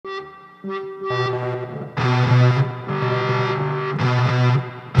Can't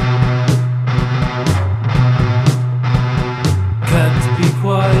be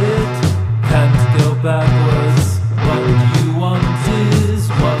quiet, can't go backwards. What you want is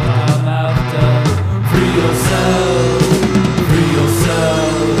what I'm after. Free yourself, free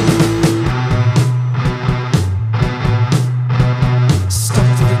yourself. Stuck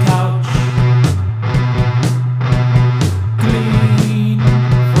to the couch, glean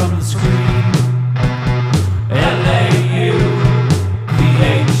from the screen. LAU,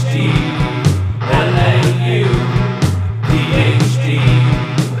 PhD, LAU, PhD.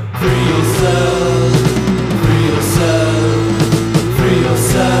 Free yourself, free yourself, free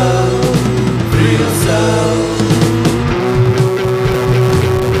yourself, free yourself.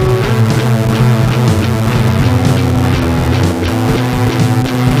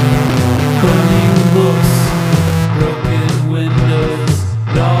 Burning books, broken windows,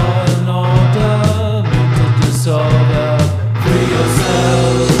 law and order, mental disorder. Free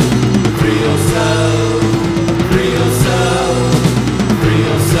yourself, free yourself, free yourself, free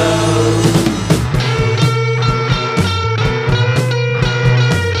yourself.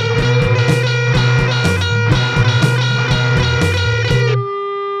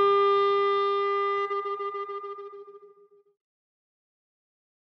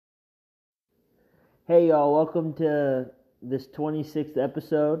 Hey y'all, welcome to this 26th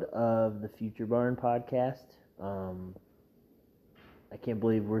episode of the Future Barn podcast. I can't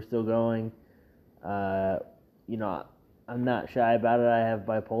believe we're still going. I'm not shy about it. I have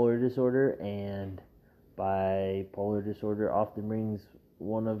bipolar disorder, and bipolar disorder often brings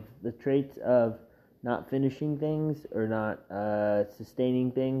one of the traits of not finishing things or not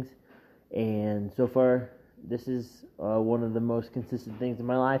sustaining things. And so far, this is one of the most consistent things in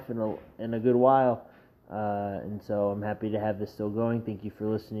my life in a good while. And so I'm happy to have this still going. Thank you for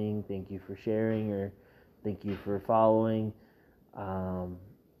listening. Thank you for sharing, or thank you for following.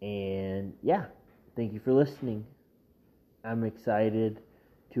 And yeah, thank you for listening. I'm excited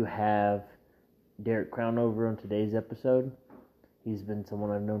to have Derek Crownover on today's episode. He's been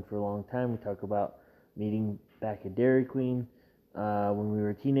someone I've known for a long time. We talk about meeting back at Dairy Queen when we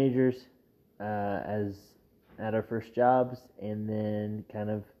were teenagers, as at our first jobs, and then kind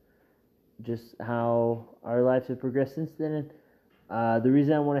of just how our lives have progressed since then. The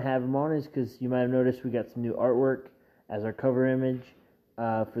reason I want to have him on is because you might have noticed we got some new artwork as our cover image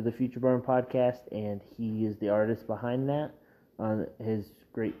for the Future Barn podcast, and he is the artist behind that on his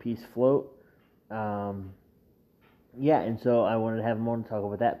great piece Float. And so I wanted to have him on to talk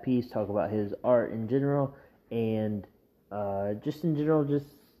about that piece, talk about his art in general, and just in general, just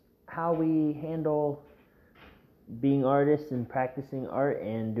how we handle being artists and practicing art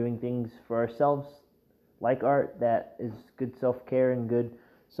and doing things for ourselves like art that is good self-care and good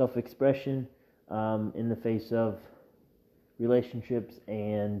self-expression in the face of relationships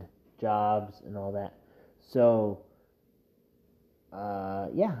and jobs and all that. So I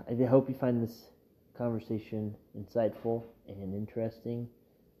hope you find this conversation insightful and interesting,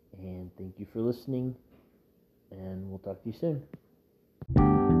 and thank you for listening, and we'll talk to you soon.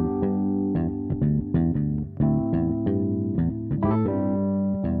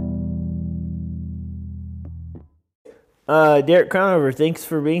 Derek Crownover, thanks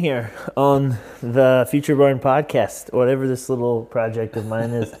for being here on the Future Barn podcast, whatever this little project of mine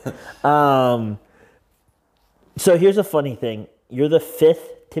is. So here's a funny thing. You're the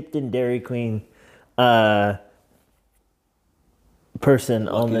fifth Tipton Dairy Queen person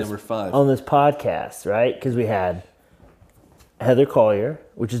on this podcast, right? Because we had Heather Collier,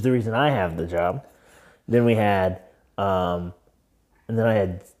 which is the reason I have the job. Then we had, and then I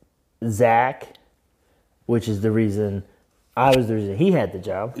had Zach, which is the reason I was the reason he had the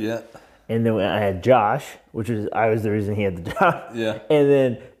job. Yeah. And then I had Josh, I was the reason he had the job. Yeah. And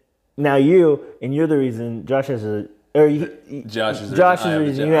then now you're the reason Josh has Josh is the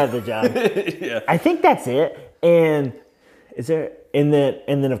reason you have the job. Yeah. I think that's it. And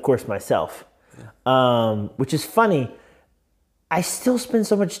then of course myself. Yeah. Which is funny. I still spend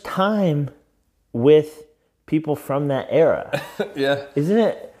so much time with people from that era. Yeah. Isn't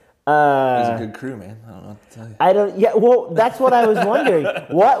it? It was a good crew, man. I don't know what to tell you. Well, that's what I was wondering.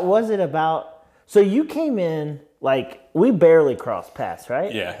 What was it about? So you came in, we barely crossed paths,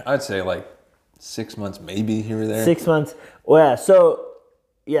 right? Yeah, I'd say 6 months maybe here or there. 6 months. Well, so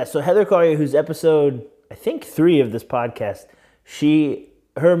Heather Collier, who's episode, I think 3 of this podcast,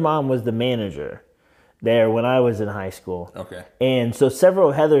 her mom was the manager there when I was in high school. Okay. And so several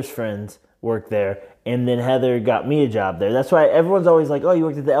of Heather's friends work there. And then Heather got me a job there. That's why everyone's always like, "Oh, you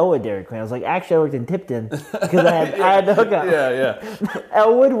worked at the Elwood Dairy Queen." I was like, "Actually, I worked in Tipton because I had the hookup." Yeah.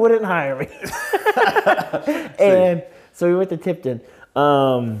 Elwood wouldn't hire me, and so we went to Tipton.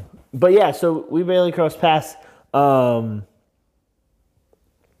 But yeah, so we barely crossed paths.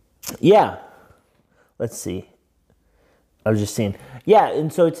 Yeah, let's see. I was just seeing. Yeah,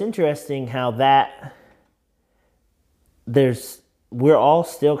 and so it's interesting how that we're all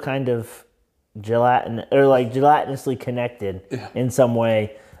still kind of gelatinously connected in some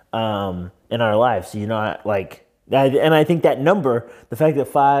way in our lives. You know, and I think that number, the fact that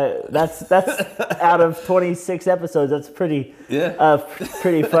 5, that's out of 26 episodes, that's pretty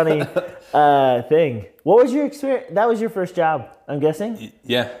funny thing. What was your experience? That was your first job, I'm guessing?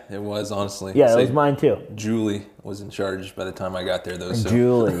 Yeah, it was, honestly. Yeah, it was mine too. Julie was in charge by the time I got there, though. So.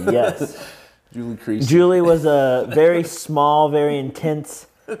 Julie, yes. Julie Creasy. Julie was a very small, very intense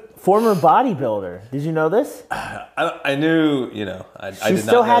former bodybuilder. Did you know this? I knew, I did not She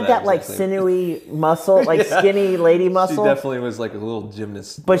still had that exactly. like sinewy muscle, like skinny lady muscle. She definitely was like a little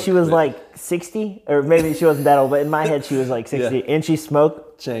gymnast. But she was like 60, or maybe she wasn't that old, but in my head she was like 60. Yeah. And she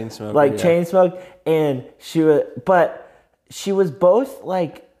smoked. Chain smoke. Like chain smoked. And she was both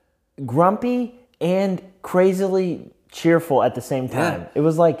like grumpy and crazily cheerful at the same time. Yeah. It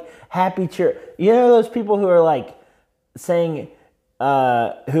was like happy cheer. You know those people who are like saying,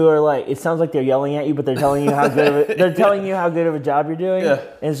 who are like, it sounds like they're yelling at you, but they're telling you how good of a job you're doing. Yeah.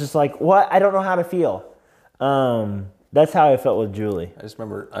 And it's just like, what? I don't know how to feel. That's how I felt with Julie. I just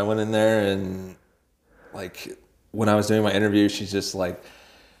remember I went in there and like when I was doing my interview, she's like,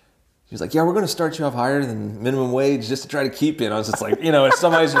 yeah, we're going to start you off higher than minimum wage just to try to keep you. And I was just like, if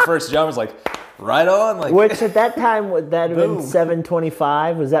somebody's your first job, I was like, right on. Like, which at that time, would that have been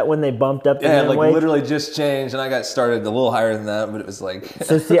 $7.25? Was that when they bumped up the minimum wage? Literally just changed, and I got started a little higher than that, but it was like.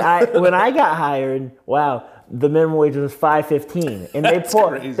 So see, when I got hired, wow, the minimum wage was $5.15, and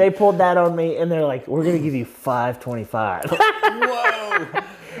they pulled that on me, and they're like, we're gonna give you $5.25. Whoa.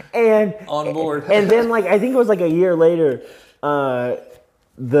 And on board. And then I think it was like a year later,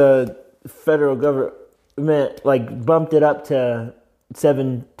 the federal government bumped it up to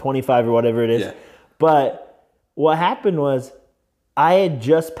 $7.25 or whatever it is. Yeah. But what happened was I had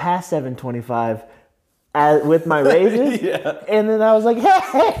just passed $7.25 with my raises. Yeah. And then I was like,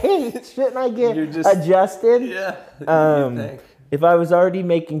 hey, shouldn't I get adjusted? Yeah. If I was already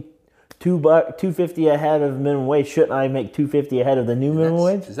making $2.50 ahead of minimum wage, shouldn't I make $2.50 ahead of the new minimum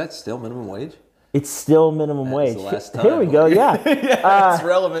wage? Is that still minimum wage? It's still minimum wage. The last time. Here we go. Yeah. It's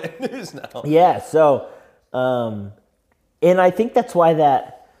relevant news now. Yeah. So, and I think that's why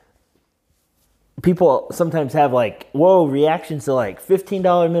that people sometimes have reactions to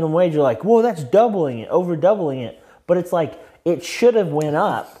 $15 minimum wage. You're like, whoa, that's over doubling it. But it's like, it should have went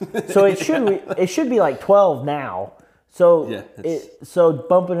up. So it should be like 12 now. So so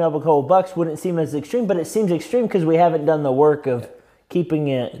bumping it up a couple bucks wouldn't seem as extreme, but it seems extreme because we haven't done the work of keeping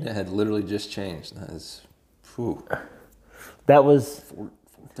it. And it had literally just changed. That is, that was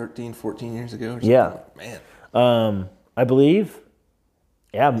 13, 14 years ago or something. Yeah. Man. I believe.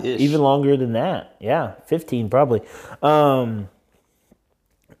 Yeah, Ish. even longer than that. Yeah, 15 probably. Yeah,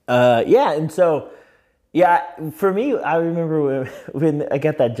 and so, for me, I remember when I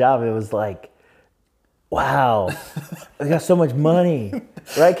got that job, it was like, wow, I got so much money,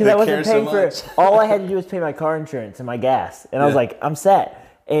 right? Because I wasn't paying all I had to do was pay my car insurance and my gas. And I was like, I'm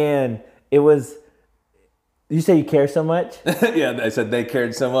set. And it was, you say you care so much? Yeah, I said they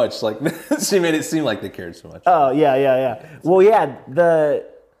cared so much. Like, she made it seem like they cared so much. Oh, yeah. Well, yeah,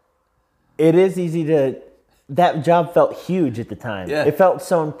 it is easy that job felt huge at the time. Yeah. It felt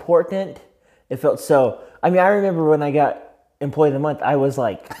so important. It felt so, I remember when I got Employee of the Month, I was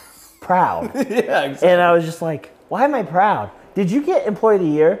like proud. Yeah, exactly. And I was just like, why am I proud? Did you get Employee of the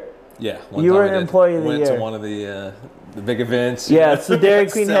Year? Yeah. You were an Employee of the Year. Went to one of the big events. Yeah, so Dairy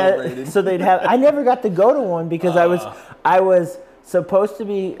Queen I never got to go to one because I was supposed to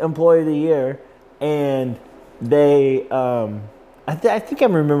be Employee of the Year, and they, I think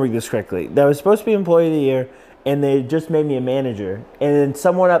I'm remembering this correctly. That I was supposed to be Employee of the Year, and they just made me a manager. And then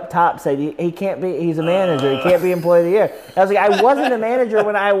someone up top said, he can't be, he's a manager, he can't be Employee of the Year. And I was like, I wasn't a manager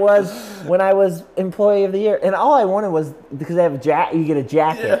when I was Employee of the Year. And all I wanted was, because they have you get a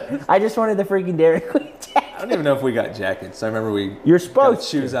jacket. Yeah. I just wanted the freaking Dairy Queen jacket. I don't even know if we got jackets. I remember You're supposed to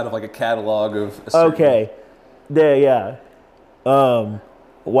choose out of a catalog of Okay. There, yeah.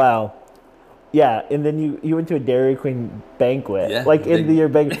 Wow. Yeah, and then you went to a Dairy Queen banquet, end of year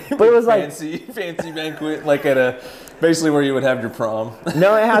banquet, but it was fancy banquet, at basically where you would have your prom.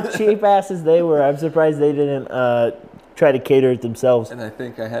 Knowing how cheap asses they were, I'm surprised they didn't try to cater it themselves. And I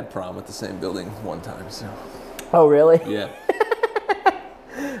think I had prom at the same building one time. So Oh, really? yeah,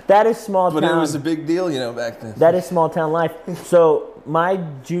 That is small but town. it was a big deal, back then. That is small town life. So my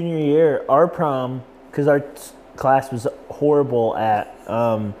junior year, our prom, because our class was horrible at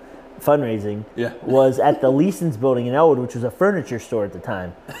fundraising, Yeah. was at the Leeson's building in Elwood, which was a furniture store at the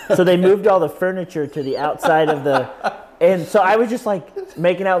time. So they moved all the furniture to the outside of the... And so I was just like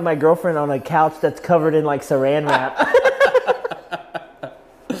making out with my girlfriend on a couch that's covered in like saran wrap.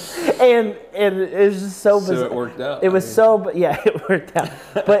 and it was just so bizarre. So it worked out. It was it worked out.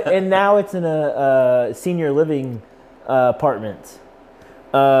 And now it's in a senior living apartment.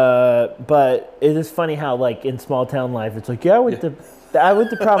 But it is funny how like in small town life, it's like, I went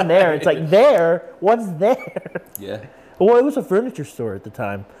to prom there. It's like there? What's there? Yeah. Well, it was a furniture store at the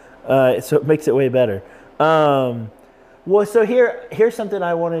time. So it makes it way better. Well, so here's something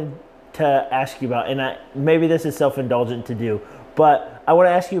I wanted to ask you about, and maybe this is self-indulgent to do, but I want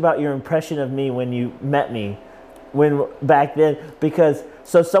to ask you about your impression of me when you met me, back then, because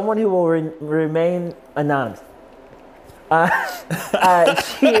someone who will remain anonymous,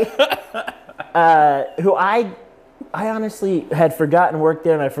 who I honestly had forgotten worked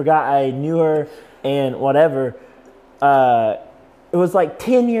there, and I forgot I knew her and whatever. It was like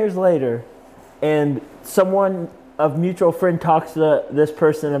 10 years later, and someone. A mutual friend talks to this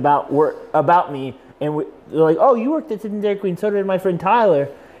person about me, and they're like, "Oh, you worked at Dairy Queen, so did my friend Tyler,"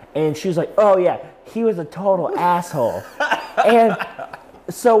 and she was like, "Oh yeah, he was a total asshole." And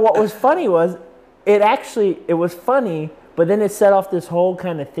so what was funny was, it was funny, but then it set off this whole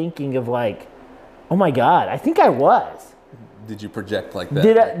kind of thinking of like, "Oh my God, I think I was." Did you project like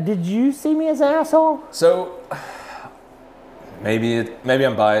that? Did you see me as an asshole? So maybe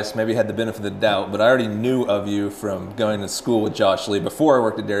I'm biased. Maybe I had the benefit of the doubt, but I already knew of you from going to school with Josh Lee before I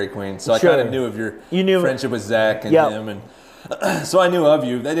worked at Dairy Queen. So Sure. I kind of knew of your friendship with Zach and Yep. him, and so I knew of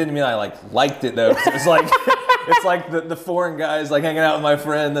you. That didn't mean I liked it though. It was like it's like the foreign guys like hanging out with my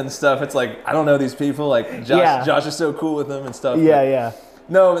friend and stuff. It's like I don't know these people. Like Josh is so cool with them and stuff. Yeah.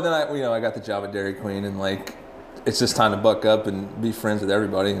 No, but then I got the job at Dairy Queen, and like it's just time to buck up and be friends with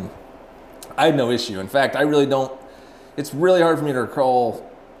everybody. And I had no issue. In fact, I really don't. It's really hard for me to recall,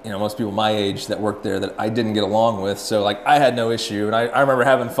 most people my age that worked there that I didn't get along with. So like I had no issue, and I remember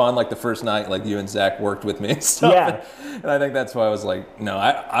having fun like the first night, like you and Zach worked with me and stuff. Yeah. And I think that's why I was like, no,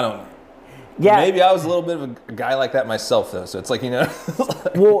 I don't. Yeah. Maybe I was a little bit of a guy like that myself though. So it's like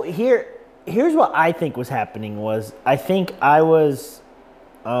Well, here's what I think was happening was I think I was,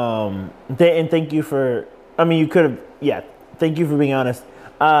 and thank you for. I mean, you could have. Thank you for being honest.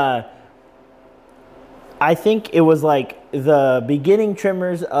 I think it was like the beginning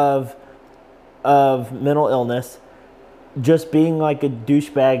tremors of mental illness, just being like a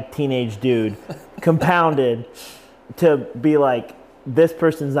douchebag teenage dude, compounded to be like, this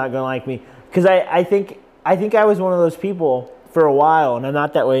person's not gonna like me. Because I think I was one of those people for a while, and I'm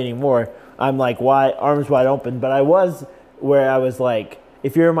not that way anymore. I'm like arms wide open, but I was where I was like,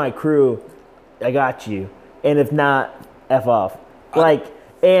 if you're in my crew, I got you, and if not, F off.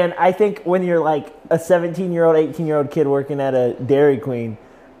 And I think when you're like a 17-year-old, 18-year-old kid working at a Dairy Queen,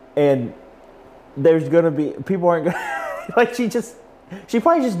 and there's gonna be people aren't gonna like she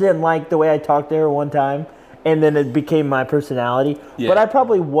probably just didn't like the way I talked to her one time, and then it became my personality. Yeah. But I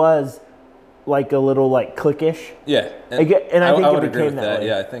probably was like a little like cliquish. Yeah, and I think I it would agree became with that way.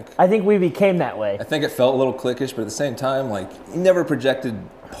 Yeah, I think we became that way. I think it felt a little cliquish, but at the same time, like you never projected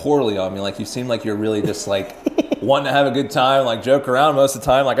poorly on me. Like you seemed like you're really just like wanting to have a good time, like joke around most of the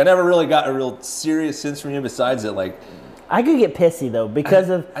time. Like I never really got a real serious sense from you besides it. Like I could get pissy though because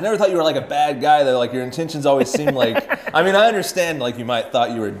I never thought you were like a bad guy though. Like your intentions always seemed like. I mean, I understand like you might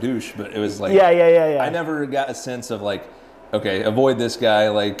thought you were a douche, but it was like yeah. I never got a sense of like, okay, avoid this guy.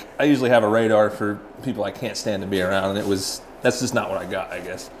 Like I usually have a radar for people I can't stand to be around, and that's just not what I got, I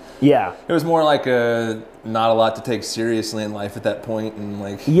guess. Yeah. It was more like not a lot to take seriously in life at that point, and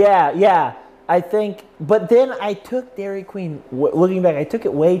like. Yeah. I think, but then I took Dairy Queen. Looking back, I took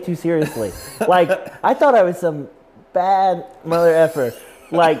it way too seriously. Like I thought I was some bad mother effer,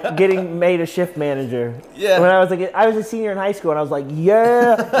 like getting made a shift manager. Yeah. When I was a senior in high school, and I was like,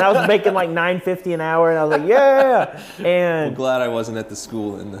 yeah. And I was making like $9.50 an hour, and I was like, yeah. And I'm glad I wasn't at the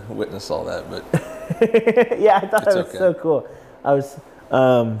school and witness all that, but. Yeah, I thought it was so cool. I was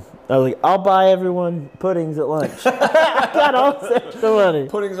like, I'll buy everyone puddings at lunch. I got all this extra money.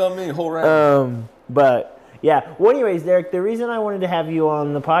 Puddings on me, whole round. But yeah. Well, anyways, Derek, the reason I wanted to have you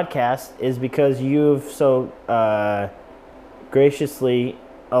on the podcast is because you've so graciously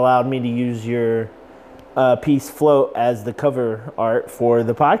allowed me to use your piece "Float" as the cover art for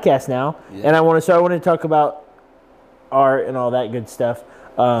the podcast now, yeah. And I wanted to talk about art and all that good stuff.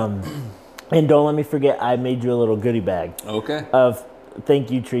 And don't let me forget, I made you a little goodie bag Okay. of thank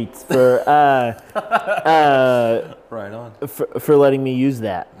you treats for Right on. for letting me use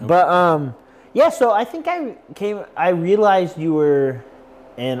that. Okay. But yeah, so I think I realized you were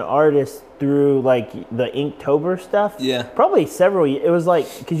an artist through like the Inktober stuff. Yeah. Probably it was like,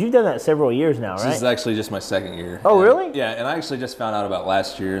 because you've done that several years now, right? This is actually just my second year. Oh, and, really? Yeah, and I actually just found out about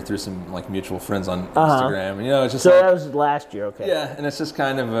last year through some like mutual friends on Instagram. And, it's just so like, that was last year, okay. Yeah, and it's just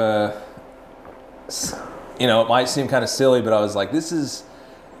kind of it might seem kind of silly, but I was like,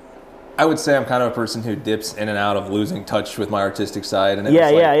 I would say I'm kind of a person who dips in and out of losing touch with my artistic side. And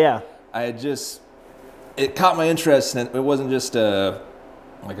it caught my interest, and it wasn't just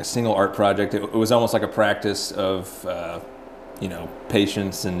like a single art project. It was almost like a practice of,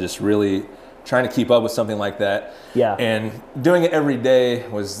 patience and just really trying to keep up with something like that. Yeah. And doing it every day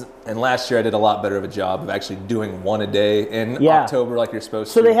and last year I did a lot better of a job of actually doing one a day in October like you're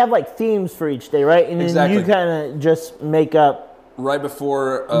supposed to. So they have like themes for each day, right? And then you kind of just make up. Right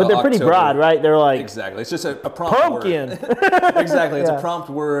before but they're pretty October. Broad, right? They're like... Exactly. It's just a prompt pumpkin. Word. Exactly. It's a prompt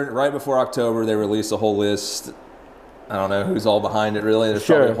word. Right before October, they release a whole list. I don't know who's all behind it, really. There's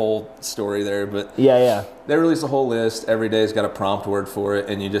probably a whole story there. But yeah. They release a whole list. Every day's got a prompt word for it,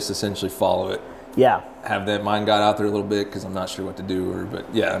 and you just essentially follow it. Yeah. Have that mind got out there a little bit because I'm not sure what to do.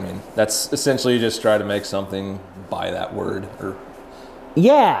 But yeah, I mean, that's essentially you just try to make something by that word.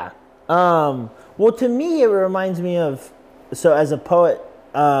 Yeah. Well, to me, it reminds me of... So as a poet,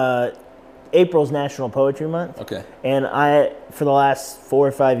 April's National Poetry Month. Okay. And for the last 4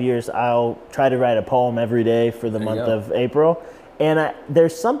 or 5 years, I'll try to write a poem every day for the month of April. And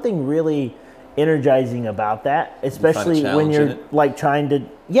there's something really energizing about that, especially when you're like trying to,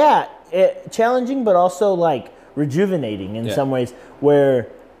 challenging, but also like rejuvenating in some ways, where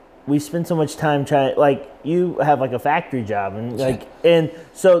we spend so much time trying, like you have like a factory job and and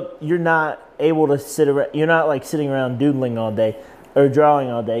so you're not able to sit around, you're not like sitting around doodling all day or drawing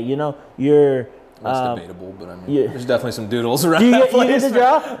all day, you're... That's debatable, but I mean, there's definitely some doodles around you that place. You get to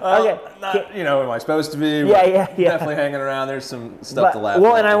draw? Okay. Not, am I supposed to be? Yeah. Definitely hanging around. There's some stuff to laugh at.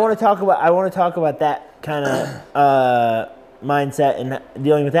 Well, and I want to talk about that kind of mindset and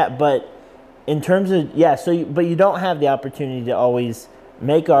dealing with that, but in terms of, but you don't have the opportunity to always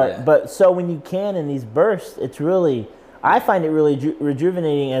make art, but so when you can in these bursts, I find it really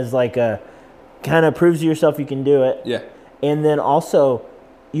rejuvenating as like kind of proves to yourself you can do it. Yeah. And then also,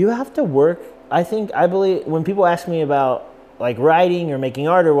 you have to work. I believe when people ask me about like writing or making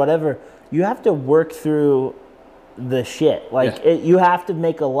art or whatever, you have to work through the shit. Like you have to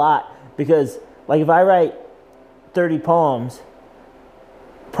make a lot, because like if I write 30 poems,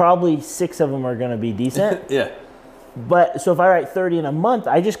 probably 6 of them are going to be decent. Yeah. But so if I write 30 in a month,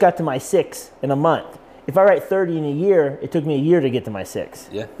 I just got to my 6 in a month. If I write 30 in a year, it took me a year to get to my 6.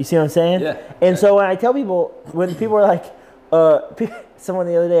 Yeah. You see what I'm saying? Yeah. And so when I tell people, when people are like, someone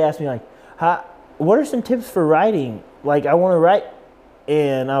the other day asked me like, what are some tips for writing? Like, I want to write.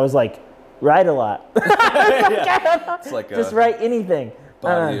 And I was like, write a lot. It's like just write anything.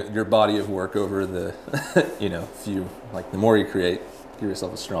 Your body of work over the, the more you create, give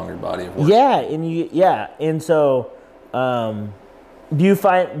yourself a stronger body of work. Yeah, and so, do you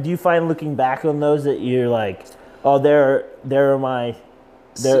find looking back on those that you're like, oh, there are my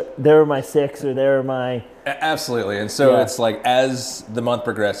 6, or there are my... Absolutely. And so it's like, as the month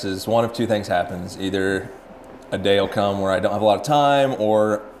progresses, one of two things happens. Either a day will come where I don't have a lot of time,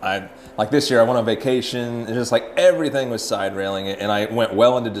 or like this year I went on vacation. It's just like everything was side railing it, and I went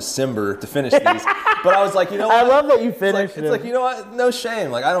well into December to finish these. But I was like, what? I love that you finished It's like, what? No shame.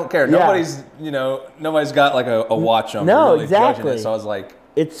 Like, I don't care. Nobody's got like a watch on me really judging it. So I was like,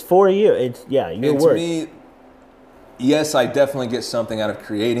 it's for you. It's your work. To me, yes, I definitely get something out of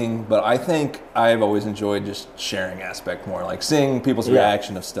creating, but I think I've always enjoyed just sharing aspect more, like seeing people's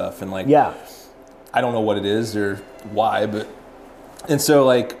reaction of stuff, and like, I don't know what it is or why, and so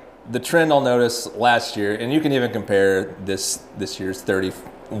like the trend I'll notice last year, and you can even compare this year's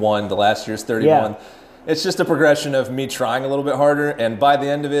 31 to last year's 31. It's just a progression of me trying a little bit harder, and by the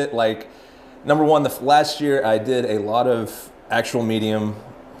end of it, like, number one, last year I did a lot of actual medium,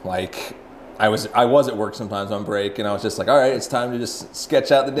 like. I was at work sometimes on break, and I was just like, all right, it's time to just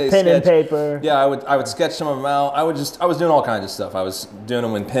sketch out the day's sketch. Pen and paper. Yeah, I would sketch some of them out. I was doing all kinds of stuff. I was doing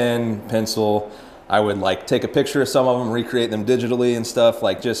them in pen, pencil. I would like take a picture of some of them, recreate them digitally and stuff,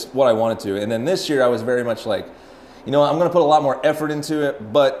 like just what I wanted to. And then this year I was very much like, I'm going to put a lot more effort into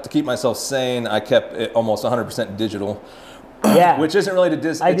it, but to keep myself sane, I kept it almost 100% digital. Yeah. Which isn't really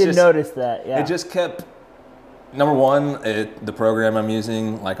to I did notice that, yeah. It just kept number one, the program I'm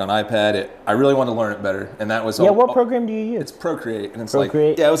using, like on iPad, I really wanted to learn it better, and that was Yeah, what program do you use? It's Procreate, and it's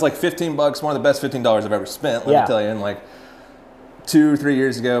Procreate? it was like $15, one of the best $15 I've ever spent. Let me tell you, and like 2 or 3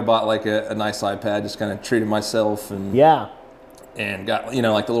 years ago, bought like a nice iPad, just kind of treated myself, and and got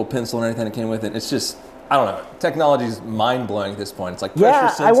like the little pencil and everything that came with it. It's just, I don't know, technology's mind blowing at this point. It's like pressure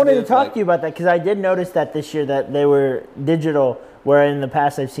sensitive. I wanted to talk to you about that because I did notice that this year that they were digital. Where in the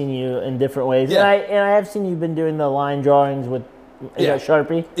past I've seen you in different ways, and I have seen you've been doing the line drawings with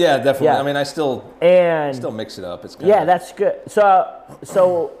Sharpie. Yeah, definitely. Yeah. I mean, I still mix it up. It's that's good.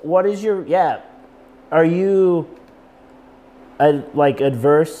 So what is your Are you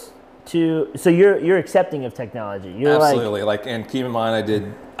adverse to? So you're accepting of technology. You're absolutely and keep in mind,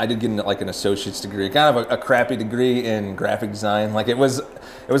 I did get an associate's degree, kind of a crappy degree in graphic design. Like it was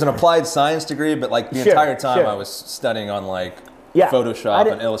an applied science degree, but like the entire time I was studying on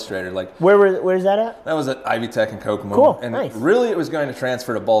Photoshop and Illustrator. Like where's that at? That was at Ivy Tech in Kokomo. Cool, and nice. Really, it was going to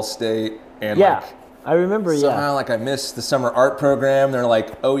transfer to Ball State, and I remember. Somehow, I missed the summer art program. They're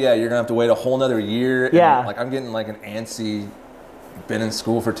like, "Oh yeah, you're gonna have to wait a whole nother year." And, I'm getting an antsy. Been in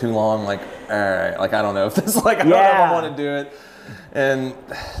school for too long. Like, all right, I don't know if this. I don't know if I want to do it. And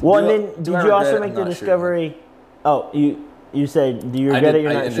did you also make the discovery? Sure. Oh, you said, do you regret it?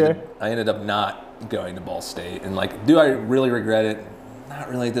 You're not sure. I ended up not going to Ball State, and do I really regret it? Not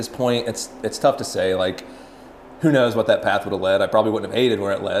really at this point. It's tough to say. Who knows what that path would have led? I probably wouldn't have hated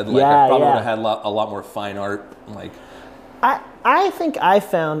where it led. I probably would have had a lot more fine art. I think I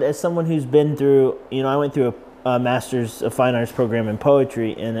found, as someone who's been through, I went through a Master's of Fine Arts program in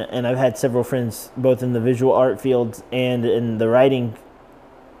poetry, and I've had several friends both in the visual art fields and in the writing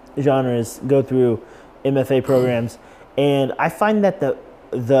genres go through MFA programs, and I find that the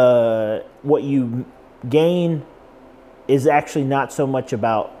what you gain is actually not so much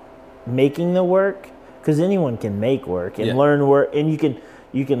about making the work, because anyone can make work and learn work, and you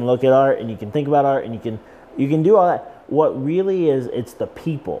can look at art and you can think about art and you can do all that. What really is, it's the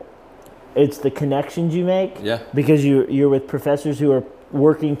people. It's the connections you make. Yeah. Because you're with professors who are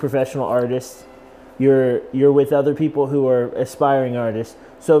working professional artists. You're with other people who are aspiring artists.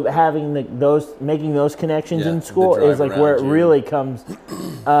 So having making those connections in school is where it really comes.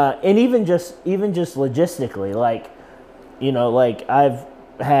 And even just logistically, I've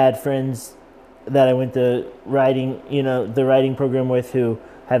had friends that I went to writing, the writing program with, who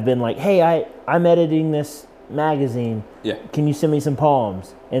have been like, "Hey, I'm editing this magazine. Yeah. Can you send me some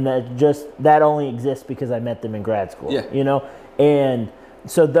poems?" And that only exists because I met them in grad school. Yeah. And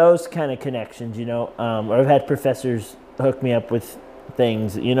so those kind of connections, or I've had professors hook me up with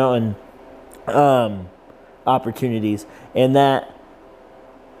things, and opportunities, and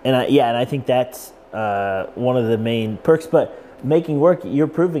I think that's one of the main perks. But making work, you're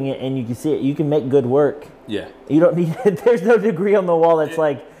proving it, and you can see it. You can make good work. Yeah. You don't need. There's no degree on the wall that's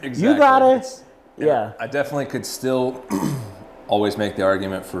exactly. You gotta. Yeah. I definitely could still always make the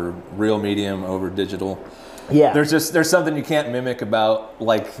argument for real medium over digital. Yeah. There's something you can't mimic about,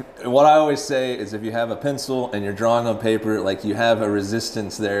 what I always say is, if you have a pencil and you're drawing on paper, you have a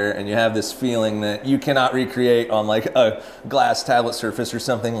resistance there, and you have this feeling that you cannot recreate on a glass tablet surface or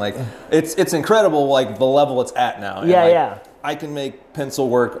something. It's incredible the level it's at now. And, I can make pencil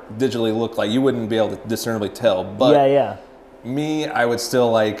work digitally look like you wouldn't be able to discernibly tell, but me, I would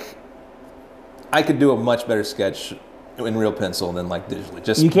still I could do a much better sketch in real pencil than digitally,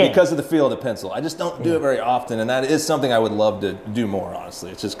 just because of the feel of the pencil. I just don't do it very often, and that is something I would love to do more, honestly.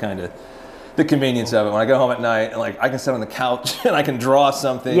 It's just kind of the convenience of it. When I go home at night, and I can sit on the couch and I can draw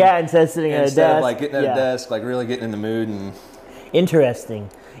something. Yeah, instead of sitting at a desk. Instead of getting at a desk, really getting in the mood. And interesting.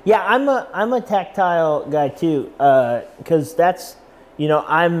 Yeah, I'm a tactile guy too, because that's,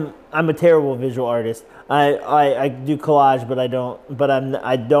 I'm a terrible visual artist. I do collage, but I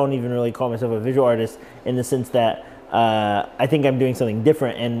don't even really call myself a visual artist, in the sense that I think I'm doing something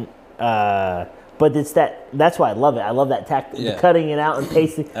different, and but that's why I love it. I love that the cutting it out and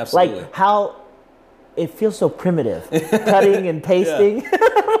pasting. Absolutely. How it feels so primitive, cutting and pasting.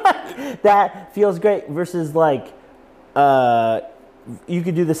 That feels great versus you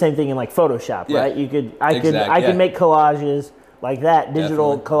could do the same thing in Photoshop, right? I could make collages like that,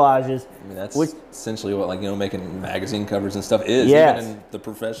 digital collages. I mean, that's essentially what making magazine covers and stuff is, yes. even in the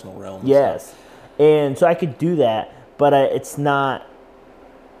professional realm. Yes, and so I could do that, but it's not.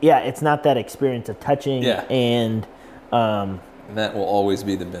 Yeah, it's not that experience of touching and. And that will always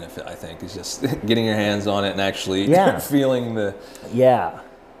be the benefit, I think, is just getting your hands on it and actually feeling the. Yeah.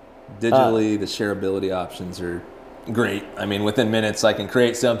 Digitally, the shareability options are great. I mean, within minutes, I can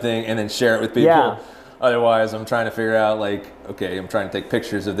create something and then share it with people. Yeah. Otherwise, I'm trying to figure out like, okay, I'm trying to take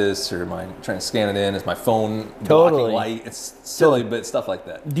pictures of this, or am I trying to scan it in? Is my phone Totally. blocking light? It's silly, but stuff like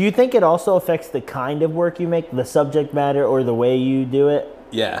that. Do you think it also affects the kind of work you make, the subject matter, or the way you do it?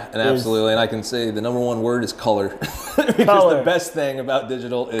 Yeah, and absolutely. And I can say the number one word is color. Because Color. the best thing about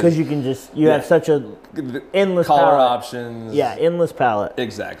digital is Because you can just, you have such a endless color palette. options. Yeah, endless palette.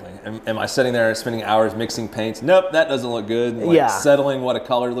 Exactly. Am I sitting there spending hours mixing paints? Nope, that doesn't look good. Like Yeah. settling what a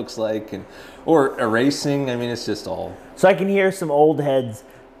color looks like, or erasing. I mean, it's just all. So I can hear some old heads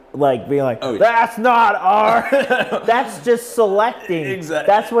like being like, Oh, yeah. that's not art. That's just selecting. Exactly.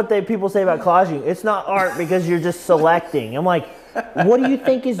 That's what people say about collaging. It's not art because you're just selecting. I'm like, what do you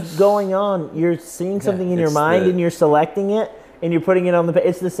think is going on? You're seeing something in your it's mind the- and you're selecting it and you're putting it on the page.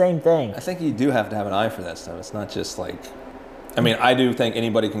 It's the same thing. I think you do have to have an eye for that stuff. It's not just like. I mean, I do think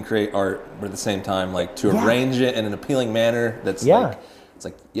anybody can create art, but at the same time, like to Yeah. arrange it in an appealing manner. That's Yeah. like. It's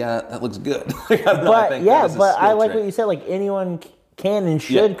like, yeah, that looks good. Like, I don't know, I But think yeah, that is a but I skill like trait. what you said. Like anyone can and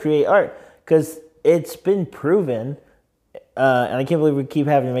should Yeah. create art because it's been proven, and I can't believe we keep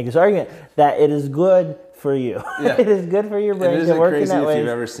having to make this argument that it is good for you. Yeah. It is good for your It brain to isn't work in crazy that if way. you've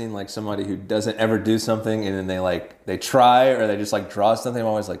ever seen like somebody who doesn't ever do something and then they try or they just like draw something. I'm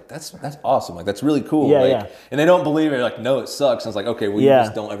always like, that's awesome. Like that's really cool. Yeah, like, yeah. And they don't believe it. Like, no, it sucks. And it's like, okay, well, Yeah. you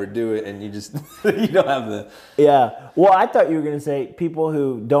just don't ever do it, and you just you don't have the. Yeah. Well, I thought you were going to say people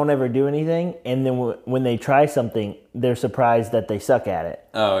who don't ever do anything, and then when they try something, they're surprised that they suck at it.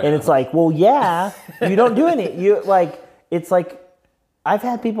 Oh, yeah. And it's like, well, yeah, you don't do any. You like, it's like, I've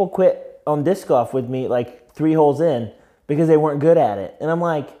had people quit on disc golf with me, like 3 holes in, because they weren't good at it, and I'm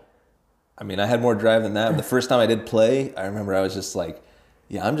like, I mean, I had more drive than that. The first time I did play, I remember I was just like,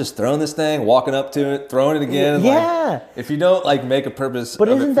 yeah, I'm just throwing this thing, walking up to it, throwing it again. and, Yeah. Like, if you don't like make a purpose. but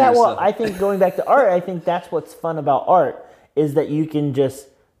of isn't it for that yourself, what I think? Going back to art, I think that's what's fun about art is that you can just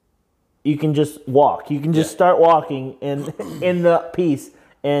walk. You can just Yeah. start walking in the piece,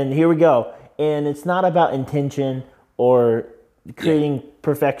 and here we go. And it's not about intention or creating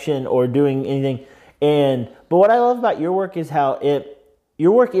perfection or doing anything. But what I love about your work is how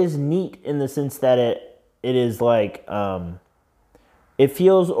your work is neat in the sense that it is like it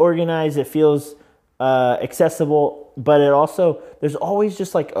feels organized, it feels accessible, but it also there's always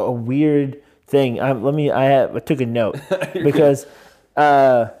just like a weird thing. I took a note because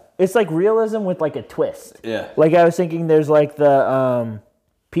it's like realism with like a twist. Yeah. Like I was thinking, there's like the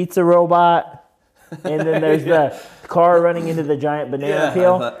pizza robot, and then there's the car running into the giant banana Yeah, I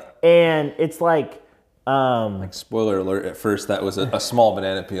peel, thought- and it's like. Spoiler alert, at first that was a small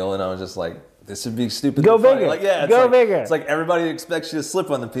banana peel, and I was just like, this would be stupid. Go funny. bigger. Like, yeah, it's Go like, bigger. It's like everybody expects you to slip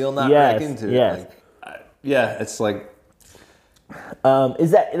on the peel, not Yes, back into yes. it. Like, yeah, it's like,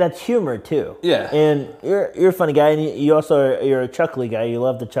 That's humor too. Yeah. And you're a funny guy, and you also you're a chuckly guy. You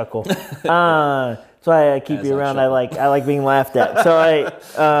love to chuckle. So I keep As you I around. chuckle. I like being laughed at. So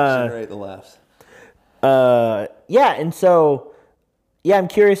generate the laughs. yeah, and so yeah, I'm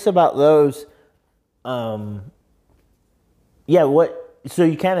curious about those. So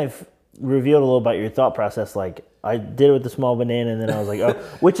you kind of revealed a little about your thought process. Like I did it with the small banana, and then I was like, oh,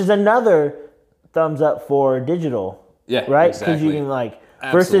 which is another thumbs up for digital. Yeah, Right? Because exactly. you can like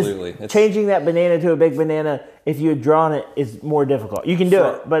Absolutely. versus It's- changing that banana to a big banana. If you had drawn it, is more difficult. You can do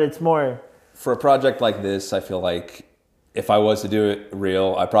For- it, but it's more. For a project like this, I feel like if I was to do it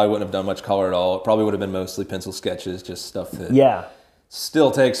real, I probably wouldn't have done much color at all. It probably would have been mostly pencil sketches, just stuff that Yeah.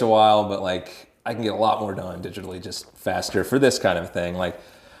 still takes a while, but like I can get a lot more done digitally just faster for this kind of thing. Like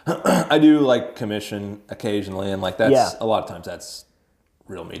I do like commission occasionally, and like that's Yeah. a lot of times that's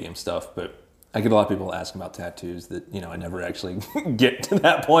real medium stuff, but I get a lot of people asking about tattoos that, I never actually get to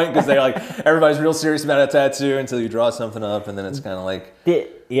that point because they're like, everybody's real serious about a tattoo until you draw something up, and then it's kind of like,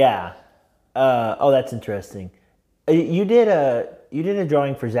 Yeah. That's interesting. You did a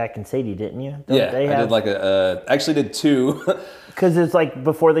drawing for Zach and Sadie, didn't you? Don't yeah, I did like actually did 2. Because it's like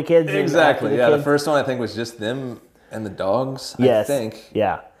before the kids. and after Exactly. Yeah, kids. the first one I think was just them and the dogs. Yes. I think.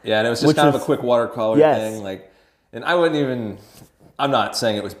 Yeah. Yeah, and it was just Which kind of was- a quick watercolor Yes. thing. Like, and I wouldn't even. I'm not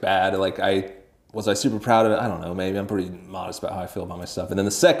saying it was bad. Like, was I super proud of it? I don't know. Maybe I'm pretty modest about how I feel about my stuff. And then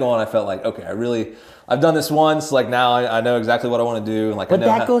the second one, I felt like, okay, I've done this once. Like now, I know exactly what I want to do. And like, But I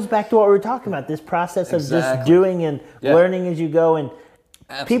know that goes back to what we were talking about, this process of just Exactly. doing and Yeah. learning as you go. And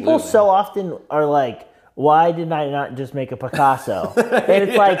people Absolutely. so often are like, why did I not just make a Picasso? And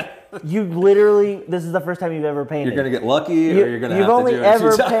it's like, you literally, this is the first time you've ever painted. You're gonna get lucky, or you're gonna You've have only to do it a few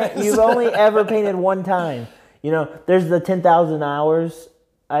ever times. You've only ever painted one time. There's the 10,000 hours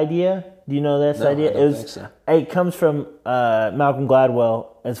idea. Do you know this No, idea? I don't think so. It comes from Malcolm Gladwell.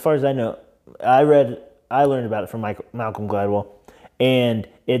 As far as I know, I learned about it from Malcolm Gladwell, and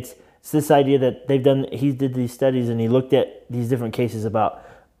it's it's this idea that he did these studies and he looked at these different cases about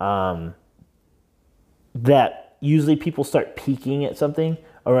that usually people start peaking at something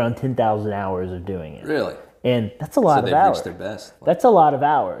around 10,000 hours of doing it. Really? And that's a lot of they've hours. reached their best. That's a lot of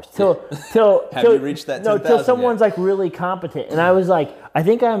hours. Till Have you reached that 10,000 till someone's like really competent. And I was like, I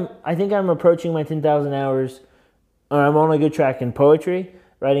think I'm approaching my 10,000 hours, or I'm on a good track in poetry,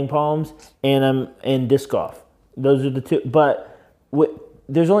 writing poems, and I'm in disc golf. Those are the two. But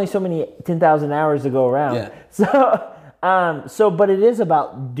there's only so many 10,000 hours to go around. Yeah. But it is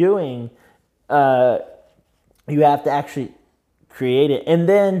about doing. You have to actually create it, and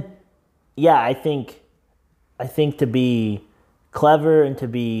then, yeah, I think to be clever and to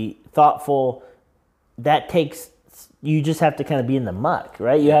be thoughtful, that takes, you just have to kind of be in the muck,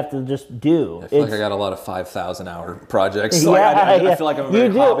 right? You have to just do. I feel like I got a lot of 5,000-hour projects. Yeah, I feel like I'm a very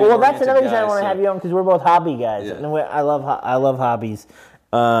hobby-oriented Well, that's another reason I want to guy, have you on, because we're both hobby guys. Yeah. And I love hobbies,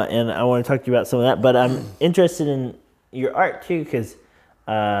 and I want to talk to you about some of that. But I'm interested in your art too, because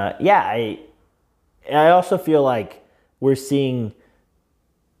I also feel like we're seeing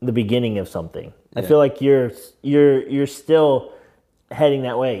the beginning of something. I feel like you're still heading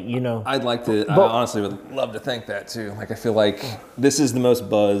that way, you know. I'd like to. I honestly would love to think that too. Like, I feel like this is the most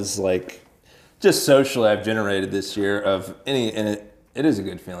buzz, like, just socially I've generated this year of any, and it is a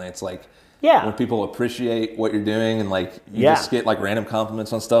good feeling. It's like, when people appreciate what you're doing and like you just get like random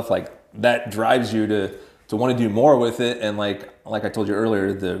compliments on stuff, like that drives you to want to do more with it. And like I told you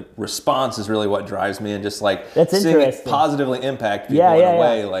earlier, the response is really what drives me, and just like that's seeing interesting. it positively impact people in a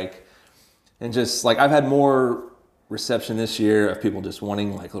way, like, and just like I've had more reception this year of people just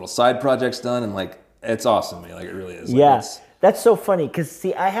wanting like little side projects done, and like it's awesome to me. Like, it really is. Like, yeah, that's so funny, because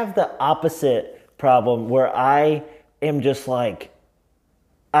see, I have the opposite problem where I am just like,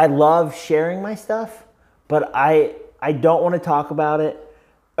 I love sharing my stuff, but I don't want to talk about it.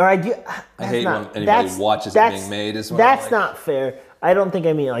 Or I do. I hate when anybody watches it being made as well. That's not fair. I don't think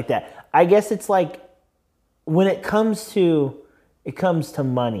I mean it like that. I guess it's like when it comes to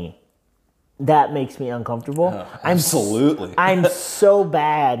money, that makes me uncomfortable. Oh, absolutely. I'm so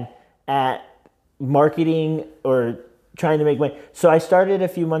bad at marketing or trying to make money. So I started a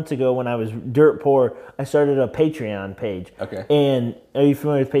few months ago when I was dirt poor. I started a Patreon page. Okay. And are you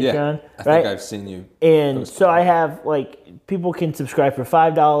familiar with Patreon? Yeah, I think I've seen you. And so I have, like, people can subscribe for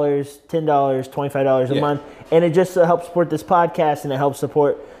 $5, $10, $25 a month, and it just helps support this podcast, and it helps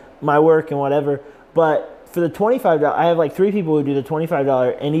support my work and whatever. But for the $25, I have like 3 people who do the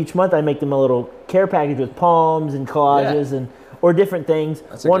 $25, and each month I make them a little care package with poems and collages and or different things.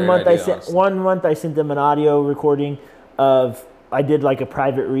 That's a great idea, honestly. One month I sent them an audio recording of, I did like a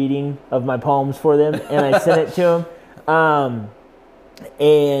private reading of my poems for them, and I sent it to them.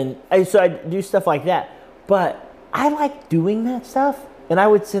 So I do stuff like that. But I like doing that stuff, and I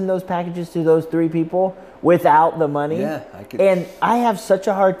would send those packages to those 3 people without the money. Yeah, I could. And I have such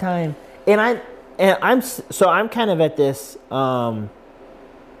a hard time, and I'm kind of at this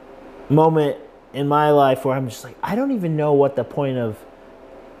moment in my life where I'm just like, I don't even know what the point of,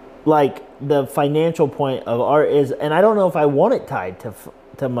 like, the financial point of art is, and I don't know if I want it tied to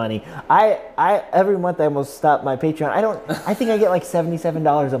money. I every month I almost stop my Patreon. I think I get like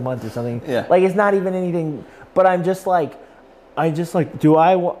 $77 a month or something. Yeah. Like, it's not even anything, but I just don't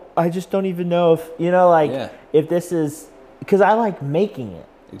even know if, you know, like, if this is, because I like making it.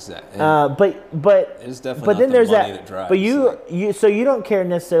 Exactly. But it's definitely but not then the there's money that drives. but you don't care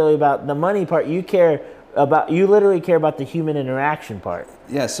necessarily about the money part. You literally care about the human interaction part.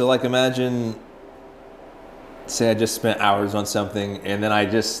 Yeah, so like, imagine, say I just spent hours on something, and then I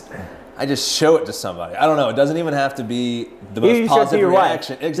just show it to somebody. I don't know. It doesn't even have to be the most positive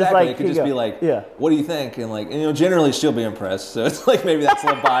reaction. Exactly. It could just be like, what do you think? And like, you know, generally she'll be impressed. So it's like, maybe that's a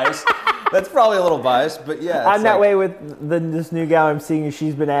little biased. That's probably a little biased, but yeah. I'm that way with this new gal I'm seeing.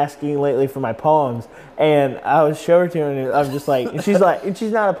 She's been asking lately for my poems, and I was showing her to her, and I'm just like, and she's like, and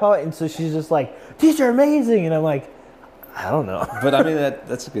she's not a poet, and so she's just like, these are amazing, and I'm like, I don't know. But I mean,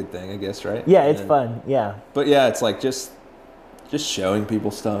 that's a good thing, I guess, right? Yeah, it's fun. Yeah. But yeah, it's like just showing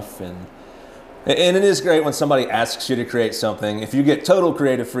people stuff, and it is great when somebody asks you to create something. If you get total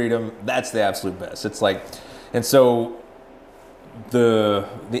creative freedom, that's the absolute best. It's like, and so the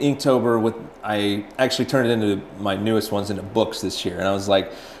Inktober, I actually turned it into my newest ones into books this year, and I was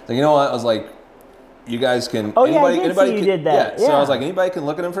like, you know what? I was like, you guys can. Oh, anybody, yeah, I did see you did that. Yeah. So I was like, anybody can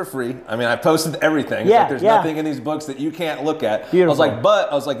look at them for free. I mean, I posted everything. It's like, there's nothing in these books that you can't look at. Beautiful.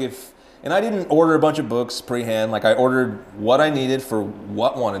 I was like, and I didn't order a bunch of books pre-hand. Like, I ordered what I needed for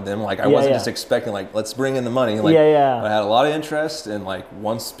what wanted them. Like, I wasn't just expecting, like, let's bring in the money. Like, I had a lot of interest, and like,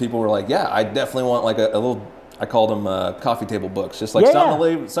 once people were like, yeah, I definitely want like a little I called them coffee table books, just like Yeah, something,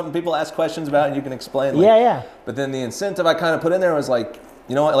 yeah. to leave, something people ask questions about and you can explain. Like, Yeah. But then the incentive I kind of put in there was like,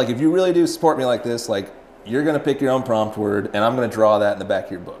 you know what, like if you really do support me like this, like you're going to pick your own prompt word and I'm going to draw that in the back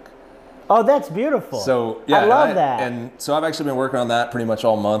of your book. Oh, that's beautiful. So yeah, I love that. And so I've actually been working on that pretty much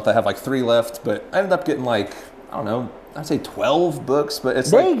all month. I have like 3 left, but I ended up getting like, I don't know, I'd say 12 books, but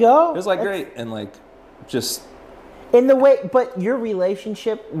it's There like, you go. it was like great. And like, just, In the way, but your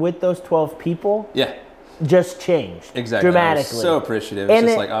relationship with those 12 people yeah, just changed exactly. dramatically. I was so appreciative. And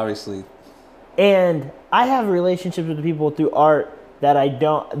It's just it- like, obviously, And I have relationships with the people through art that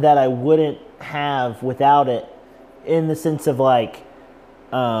I wouldn't have without it, in the sense of like,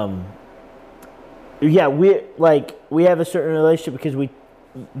 yeah, we have a certain relationship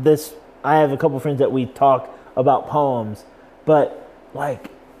because I have a couple friends that we talk about poems, but like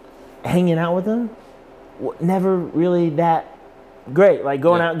hanging out with them, never really that great. Like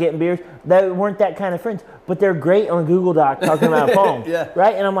going Yeah. out and getting beers, they weren't that kind of friends, but they're great on Google Doc talking about a poem. Yeah.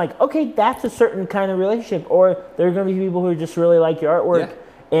 Right? And I'm like, okay, that's a certain kind of relationship. Or there are going to be people who just really like your artwork,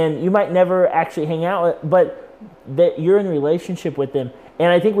 and you might never actually hang out with, but that you're in a relationship with them.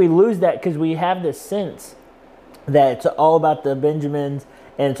 And I think we lose that because we have this sense that it's all about the Benjamins,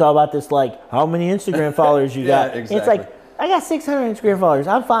 and it's all about this, like, how many Instagram followers you Yeah, got. And it's exactly. like, I got 600 Instagram followers.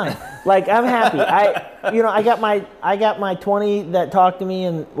 I'm fine. Like, I'm happy. I got my 20 that talk to me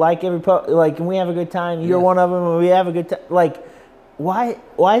and like every like, and we have a good time. You're one of them, and we have a good time. Like, why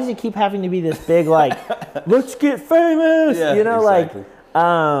does it keep having to be this big, like, let's get famous? Yeah, you know, exactly.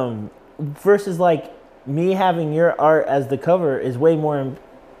 like, versus like me having your art as the cover is way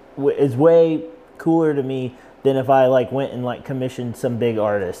cooler to me than if I like went and like commissioned some big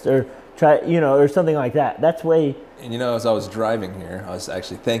artist or or something like that. That's way. And as I was driving here, I was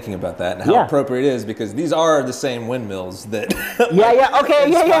actually thinking about that and how Yeah. appropriate it is because these are the same windmills that Yeah, okay,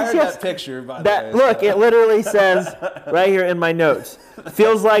 inspired yes. that picture. By the That way, look, so. it literally says right here in my notes.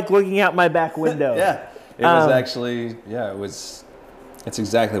 Feels like looking out my back window. Yeah, it was actually, it was. It's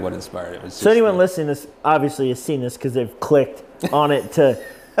exactly what inspired it. Was So anyone listening to this obviously has seen this because they've clicked on it to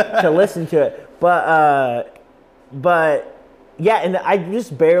listen to it. But yeah, and I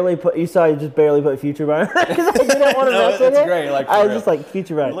just barely put. You saw I just barely put Future Bar because I didn't want to No, mess with it's it. great, like, for I was real. just like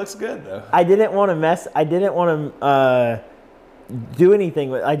Future Bar. It looks good though. I didn't want to mess. I didn't want to do anything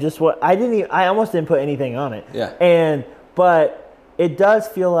with. I didn't. Even, I almost didn't put anything on it. Yeah. But it does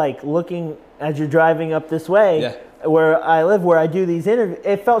feel like looking as you're driving up this way. Yeah. Where I live, where I do these interviews,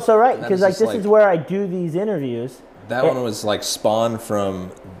 it felt so right And that because was like just this like- is where I do these interviews. That one was like spawned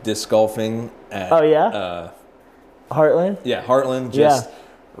from disc golfing at. Oh, yeah? Heartland. Yeah, Heartland. Just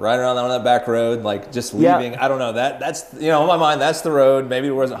riding around on that back road, like just Yeah. leaving. I don't know. That's in my mind. That's the road. Maybe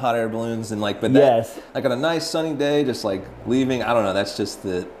it wasn't hot air balloons and like, but that, Yes. like on a nice sunny day, just like leaving. I don't know. That's just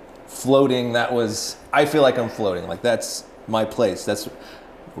the floating. That was. I feel like I'm floating. Like that's my place. That's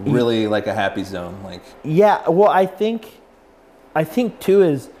really like a happy zone. Like Yeah, well, I think too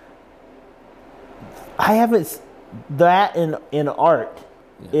is I haven't that in art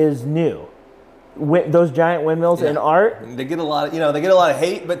is new. Those giant windmills in art. they get a lot of they get a lot of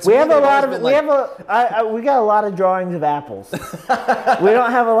hate, but to We me, have a they've lot always of been, like, we got a lot of drawings of apples. We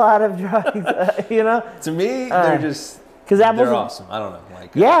don't have a lot of drawings, to me they're just because apples. they're are- awesome. I don't know,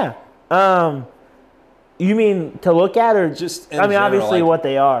 like Yeah. You mean to look at or Just in I mean, general, obviously like- what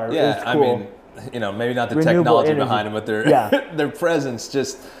they are. Yeah, is I cool. mean, maybe not the Renewable technology energy. behind them, but their Yeah. their presence.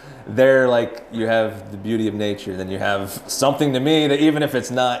 Just they're like you have the beauty of nature, then you have something to me that even if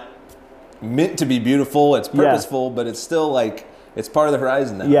it's not meant to be beautiful, it's purposeful, but it's still like it's part of the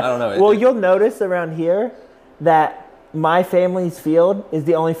horizon now. Yeah. I don't know. Well, you'll notice around here that my family's field is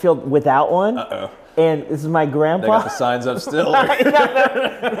the only field without one. Uh-oh. And this is my They grandpa. got the signs up still.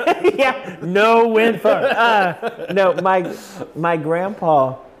 Yeah, no wind farm. No, my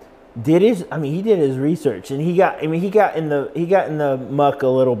grandpa did he did his research and he got in the muck a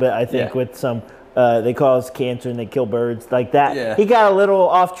little bit, I think, Yeah. with some they cause cancer and they kill birds like that. Yeah. He got a little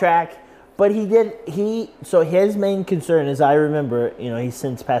off track, but so his main concern, as I remember, he's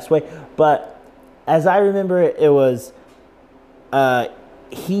since passed away, but as I remember it was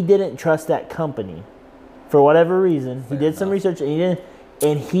he didn't trust that company for whatever reason. He did some research and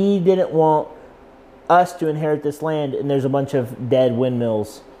he didn't want us to inherit this land, and there's a bunch of dead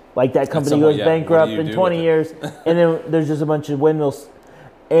windmills. Like that company somewhat, goes yeah. What bankrupt do you in do 20 with it? years, and then there's just a bunch of windmills.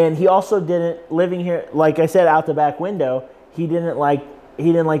 And he also didn't, living here, like I said, out the back window, he didn't like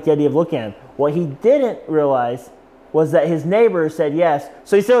the idea of looking at them. What he didn't realize was that his neighbor said yes,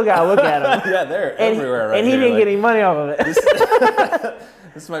 so he still got to look at them. Yeah, they're And everywhere right and he here, didn't like- get any money off of it.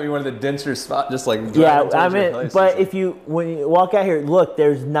 This might be one of the denser spots, just like Yeah, driving I towards your mean, place. but It's when you walk out here, look,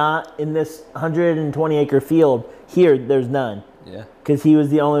 there's not in this 120-acre field here. There's none like- yeah, because he was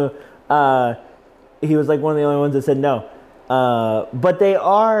the only. He was like one of the only ones that said no. But they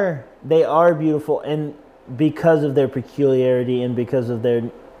are beautiful, and because of their peculiarity and because of their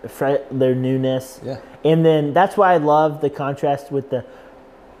newness. yeah. And then that's why I love the contrast with the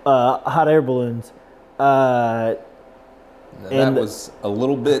hot air balloons. That And- was a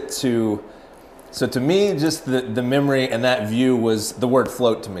little bit too. So to me, just the memory and that view was the word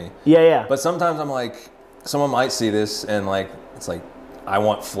float to me. Yeah. But sometimes I'm like, someone might see this and like, it's like, I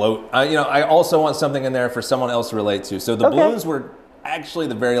want float. I also want something in there for someone else to relate to. So the Okay. balloons were actually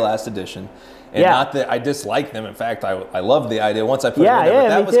the very last edition. And Yeah. not that I dislike them. In fact, I loved the idea once I put Yeah, it in there. yeah, But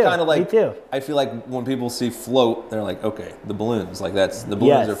that me was too, kind of like, me too. I feel like when people see float, they're like, okay, the balloons. Like that's, the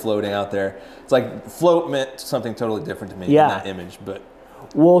balloons Yes. are floating out there. It's like float meant something totally different to me Yeah. in that image. But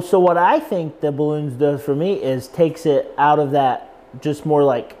Well, so what I think the balloons does for me is takes it out of that just more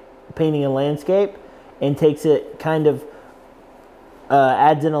like painting a landscape and takes it kind of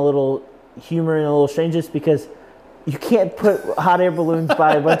adds in a little humor and a little strangeness because you can't put hot air balloons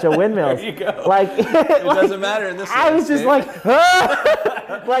by a bunch of windmills. There you go. Like it doesn't matter in this I was just landscape. like,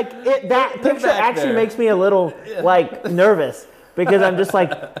 ah! That They're picture back actually there. makes me a little like nervous because I'm just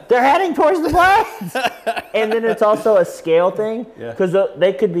like, they're heading towards the blinds. And then it's also a scale thing Yeah. because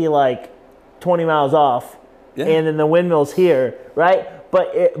they could be like 20 miles off, Yeah. and then the windmill's here, right?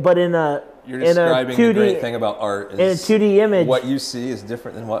 But in a You're in a describing 2D the great thing about art is in a 2D image. what you see is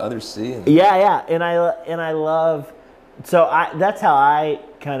different than what others see. And Yeah, and I love. So that's how I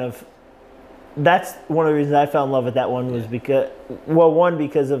kind of. That's one of the reasons I fell in love with that one was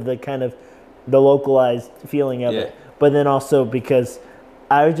because of the kind of the localized feeling of Yeah. it, but then also because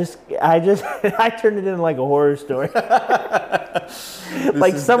I turned it into like a horror story.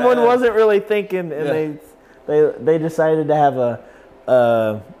 Like is someone bad. wasn't really thinking, and Yeah. they decided to have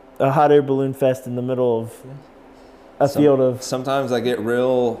a hot air balloon fest in the middle of a field of. Sometimes I get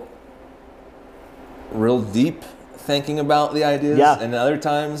real deep thinking about the ideas, Yeah. and other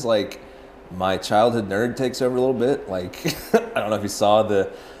times like my childhood nerd takes over a little bit. Like I don't know if you saw the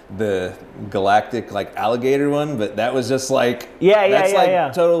galactic like alligator one, but that was just like that's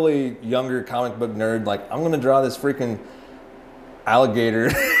like totally younger comic book nerd. Like I'm gonna draw this freaking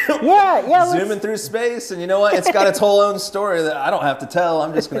alligator Yeah, zooming through space, and you know what? It's got its whole own story that I don't have to tell.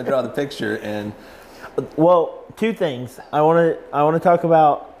 I'm just gonna draw the picture. And Well, two things. I want to talk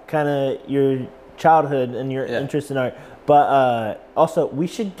about kind of your childhood and your interest in art, but also we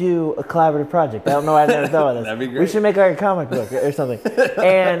should do a collaborative project. I don't know why I never thought of this. That'd be great. We should make like a comic book or something.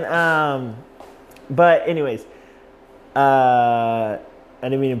 And but anyways, I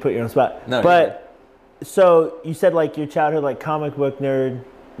didn't mean to put you on the spot. No, but so you said like your childhood like comic book nerd.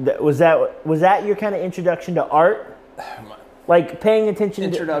 Was that your kind of introduction to art? Like paying attention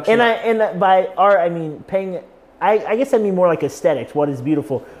Introduction. to, and by art I mean paying. I guess I mean more like aesthetics. What is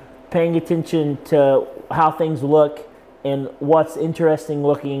beautiful? Paying attention to how things look and what's interesting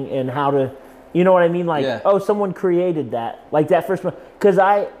looking and how to, you know what I mean? Like, Yeah. oh, someone created that. Like that first one. Because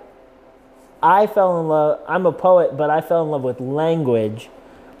I fell in love. I'm a poet, but I fell in love with language,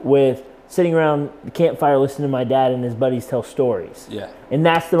 with sitting around the campfire listening to my dad and his buddies tell stories. yeah, And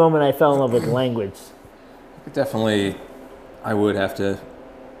that's the moment I fell in love with language. definitely, I would have to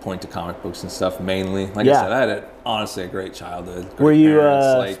point to comic books and stuff mainly. Like Yeah. I said, I had honestly a great childhood. Great Were you parents,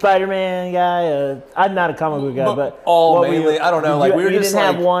 a like, Spider-Man guy? I'm not a comic book guy, but all what were mainly. you- I don't know. did Like you- we were you just didn't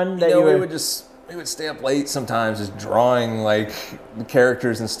like, have one that you know, you were. we would stay up late sometimes just drawing like the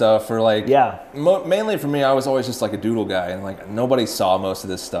characters and stuff. Or like Yeah. mainly for me, I was always just like a doodle guy, and like nobody saw most of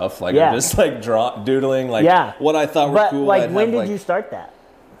this stuff. Like Yeah. I'm just like doodling like Yeah. what I thought were But cool. like, I'd when have, did like, you start that?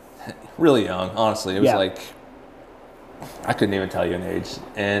 really young, honestly. It was Yeah. like I couldn't even tell you an age.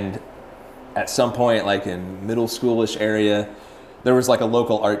 And at some point, like in middle schoolish area, there was like a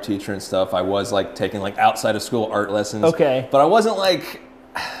local art teacher and stuff. I was like taking like outside of school art lessons. Okay. But I wasn't like,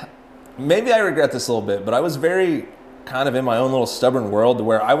 maybe I regret this a little bit, but I was very kind of in my own little stubborn world to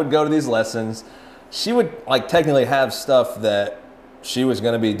where I would go to these lessons. She would like technically have stuff that she was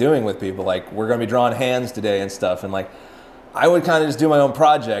going to be doing with people. Like we're going to be drawing hands today and stuff. And like, I would kind of just do my own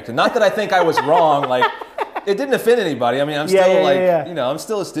project. And not that I think I was wrong. Like it didn't offend anybody. I mean, I'm still you know, I'm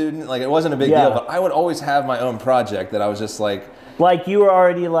still a student. Like it wasn't a big deal, but I would always have my own project that I was just like you were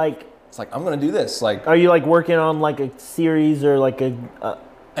already like, it's like, I'm going to do this. Like, are you like working on like a series or like a,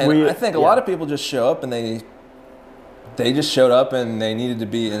 and I think a lot of people just show up and they just showed up and they needed to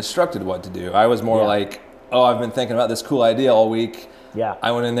be instructed what to do. I was more like, oh, I've been thinking about this cool idea all week. Yeah.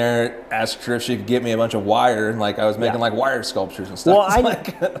 I went in there, asked her if she could get me a bunch of wire, and like I was making Yeah. like wire sculptures and stuff. Well, It's I,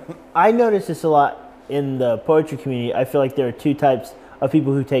 like, I noticed this a lot in the poetry community. I feel like there are two types of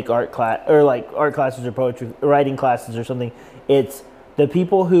people who take art class or like art classes or poetry writing classes or something. It's the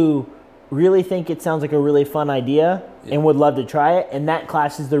people who really think it sounds like a really fun idea and would love to try it, and that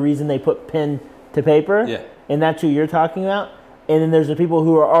class is the reason they put pen to paper. Yeah. And that's who you're talking about. And then there's the people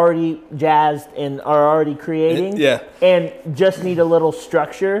who are already jazzed and are already creating. Yeah. And just need a little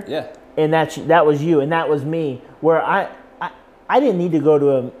structure. yeah. And that was you, and that was me. Where I didn't need to go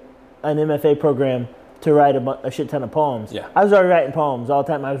to an MFA program to write a shit ton of poems. Yeah. I was already writing poems all the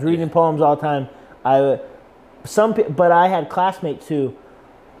time. I was reading poems all the time. But I had classmates who,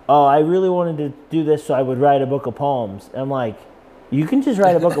 I really wanted to do this, so I would write a book of poems. And I'm like, you can just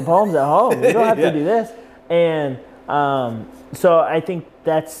write a book of poems at home. You don't have to do this. And so I think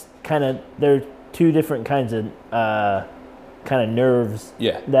that's there are two different kinds of kind of nerves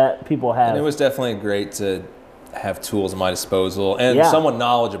Yeah. that people have. And it was definitely great to have tools at my disposal and Yeah. someone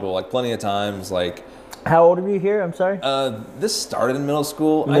knowledgeable. Like plenty of times, like How old are you here? I'm sorry. this started in middle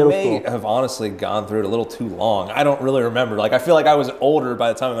school. Middle I may school. have honestly gone through it a little too long. I don't really remember. Like I feel like I was older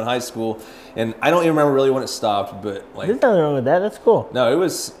by the time I'm in high school, and I don't even remember really when it stopped. But like, There's nothing wrong with that. That's cool. no, it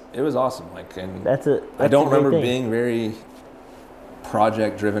was awesome. Like, and That's I don't a great remember thing. being very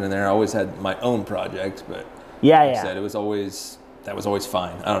project driven in there. I always had my own project, but Yeah, like I yeah. said, that was always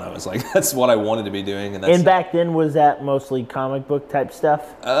fine. I don't know. It's like that's what I wanted to be doing, and that's And back then, was that mostly comic book type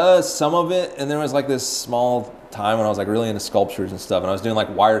stuff? some of it. And there was like this small time when I was like really into sculptures and stuff, and I was doing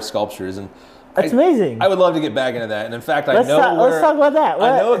like wire sculptures, and That's amazing. I would love to get back into that. And in fact, Let's talk about that.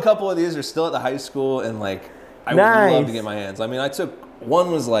 I know What? a couple of these are still at the high school, and like I would Nice. love to get my hands. I mean, I took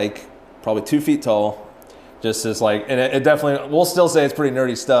one was like probably 2 feet tall, just as like, and it definitely we'll still say it's pretty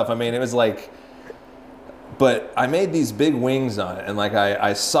nerdy stuff. I mean, it was like, but I made these big wings on it, and like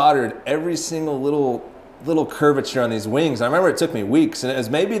I soldered every single little curvature on these wings. I remember it took me weeks, and it was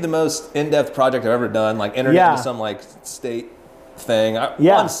maybe the most in-depth project I've ever done. Like entered Yeah. into some like state thing. I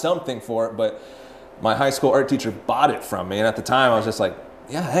Yeah. won something for it, but my high school art teacher bought it from me, and at the time I was just like,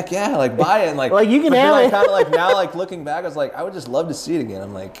 yeah, heck yeah, like buy it, and like, Like, you can but then have I it. kind of like now, like looking back, I was like, I would just love to see it again.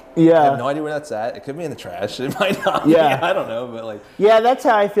 I'm like, Yeah. I have no idea where that's at. It could be in the trash. It might not. Yeah. be. I don't know, but like, Yeah, that's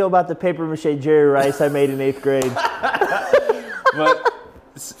how I feel about the paper mache Jerry Rice I made in 8th grade. but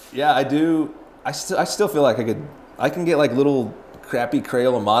yeah, I do. I still feel like I can get like little crappy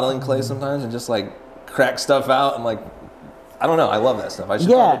Crayola modeling clay sometimes and just like crack stuff out, and like, I don't know. I love that stuff. I should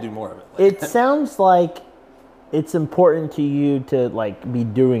Yeah. probably do more of it. Like, It sounds like it's important to you to like be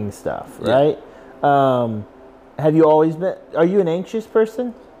doing stuff, Yeah. right? Have you always been? Are you an anxious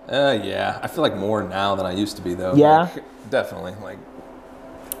person? yeah, I feel like more now than I used to be though. Yeah? Like, definitely. Like,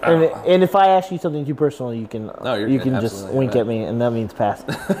 I don't know. And if I ask you something too personal, you can No, you're you good. can just Absolutely. wink Right. at me, and that means pass.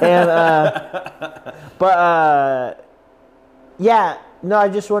 And yeah, no,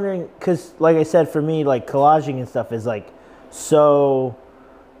 I'm just wondering because, like I said, for me, like collaging and stuff is like so.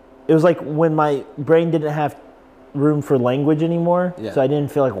 It was like when my brain didn't have room for language anymore, Yeah. so I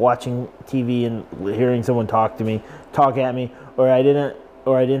didn't feel like watching TV and hearing someone talk at me, or I didn't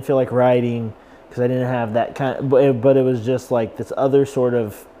feel like writing because I didn't have that kind. But it was just like this other sort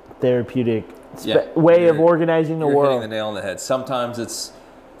of therapeutic way of You're- organizing the you're world. hitting the nail on the head. Sometimes it's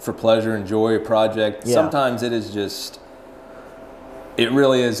for pleasure and joy, a project. Yeah. Sometimes it is just. It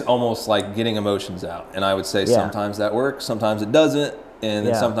really is almost like getting emotions out, and I would say Yeah. sometimes that works, sometimes it doesn't, and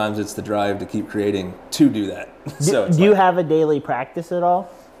then Yeah. sometimes it's the drive to keep creating to do that. So it's Do you like, have a daily practice at all?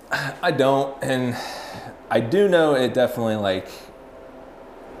 I don't, and I do know it definitely like.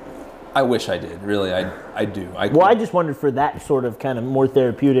 I wish I did. Really, I do. Well, I just wondered for that sort of kind of more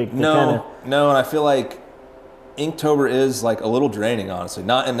therapeutic. to kinda, No, and I feel like Inktober is like a little draining, honestly.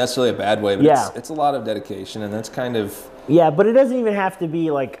 Not in necessarily a bad way, but Yeah. it's a lot of dedication, and that's kind of yeah, but it doesn't even have to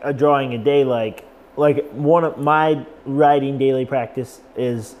be like a drawing a day. Like one of my writing daily practice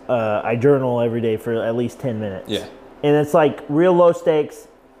is I journal every day for at least 10 minutes. yeah, And it's like real low stakes.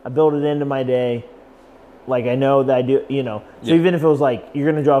 I build it into my day. Like I know that I do, So Yeah. even if it was like you're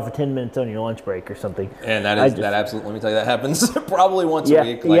gonna draw for 10 minutes on your lunch break or something. and I that is just- that absolutely. Let me tell you, that happens probably once Yeah, a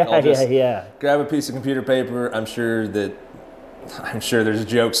week. Like I'll just yeah. grab a piece of computer paper. I'm sure there's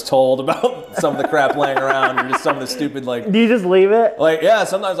jokes told about some of the crap laying around, or just some of the stupid like. Do you just leave it? Like, yeah,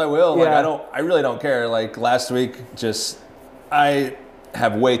 sometimes I will. Like, Yeah. I really don't care. Like last week, I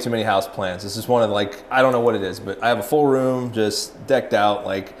have way too many house plants. This is one of I don't know what it is, but I have a full room just decked out.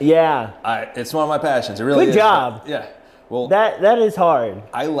 Like, Yeah. it's one of my passions. It really Good is. job. Yeah. Well, That is hard.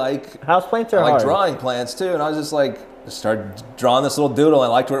 I like Houseplants are I like hard. drawing plants too, and I was just like, just started drawing this little doodle. I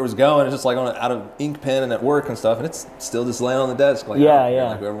liked where it was going. It's just like out of ink pen and at work and stuff, and it's still just laying on the desk. Like, Yeah, I don't care, yeah.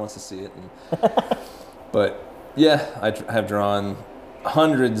 like whoever wants to see it. But yeah, I have drawn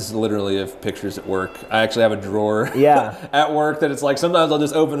hundreds, literally, of pictures at work. I actually have a drawer Yeah. at work that it's like sometimes I'll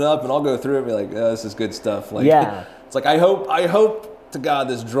just open it up and I'll go through it and be like, oh, this is good stuff. Like, Yeah. it's like I hope to God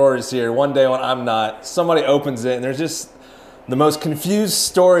this drawer is here one day when I'm not. Somebody opens it and there's just the most confused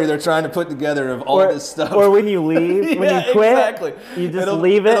story they're trying to put together of all this stuff. Or when you leave, when Yeah, you quit, exactly. you just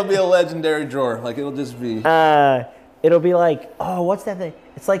leave it. It'll be a legendary drawer. Like, it'll just be. It'll be like, oh, what's that thing?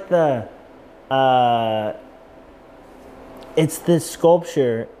 It's like it's this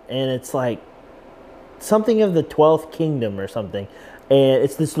sculpture, and it's like something of the 12th Kingdom or something. And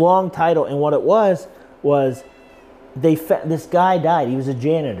it's this long title, and what it was this guy died. He was a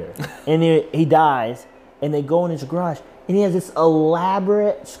janitor, and he dies, and they go in his garage, and he has this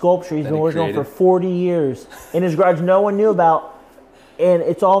elaborate sculpture he's been working on for 40 years in his garage no one knew about, and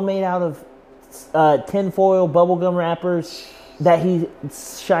it's all made out of tinfoil bubblegum wrappers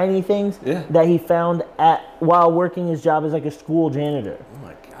shiny things that he found while working his job as like a school janitor. Oh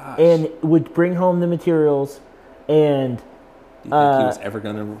my gosh. And would bring home the materials and Do you think he was ever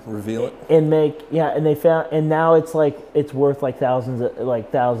going to reveal it? and make and they found, and now it's like it's worth like thousands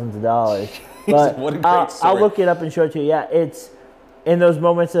of dollars. But What a great I'll story. look it up and show it to you. Yeah, it's in those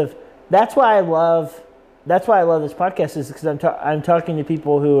moments of that's why I love this podcast, is because I'm talking to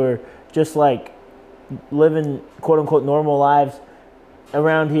people who are just like living quote unquote normal lives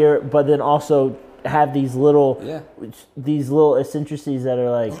around here, but then also have these little eccentricities that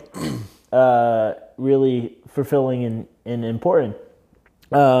are like really fulfilling and important.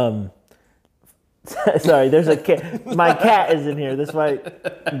 Sorry, there's a cat. My cat is in here. That's why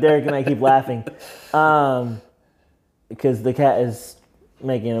Derek and I keep laughing, because the cat is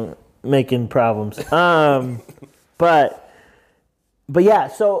making problems. But yeah,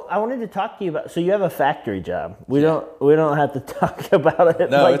 so I wanted to talk to you about. So you have a factory job. We don't have to talk about it.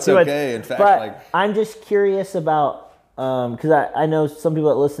 No, like it's too much. okay. In fact, but I'm just curious about because I know some people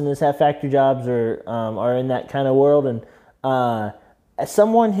that listen to this have factory jobs or are in that kind of world, and as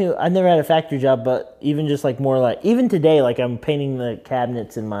someone who I've never had a factory job, but even just like more like even today, like I'm painting the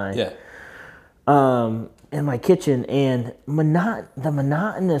cabinets in my in my kitchen, and the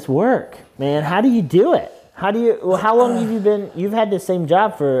monotonous work, man. How do you do it? How long have you been? You've had the same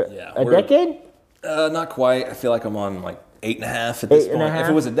job for a decade? Not quite. I feel like I'm on like 8.5 at this point. If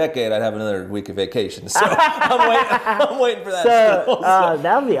it was a decade, I'd have another week of vacation. So I'm waiting for that. So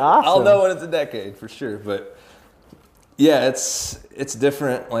that would be awesome. I'll know when it's a decade for sure. But yeah, it's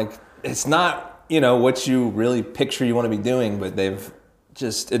different. Like, it's not what you really picture you want to be doing, but they've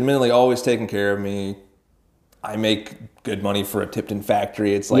just admittedly always taken care of me. I make good money for a Tipton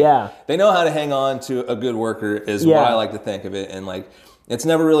factory. It's like they know how to hang on to a good worker is what I like to think of it. And like, it's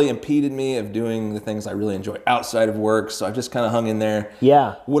never really impeded me of doing the things I really enjoy outside of work. So I've just kind of hung in there.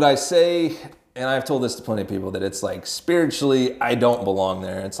 Yeah. Would I say, and I've told this to plenty of people, that it's like spiritually, I don't belong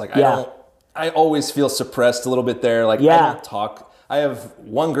there. It's like, I always feel suppressed a little bit there. Like, I don't talk. I have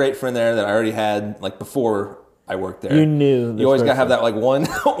one great friend there that I already had like before I worked there. You knew. You always got to have that like one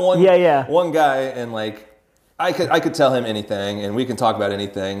guy, and like, I could tell him anything, and we can talk about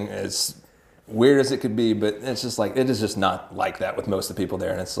anything, as weird as it could be, but it's just like, it is just not like that with most of the people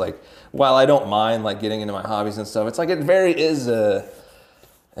there. And it's like, while I don't mind like getting into my hobbies and stuff, it's like it is an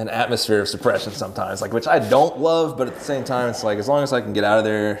atmosphere of suppression sometimes, like, which I don't love, but at the same time, it's like, as long as I can get out of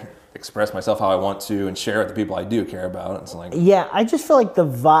there, express myself how I want to, and share with the people I do care about, it's like... Yeah, I just feel like the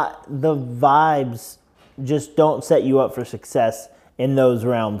vibes just don't set you up for success in those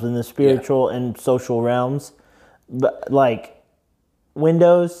realms, in the spiritual and social realms. But like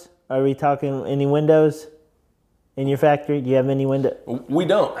windows, are we talking any windows in your factory? Do you have any windows? We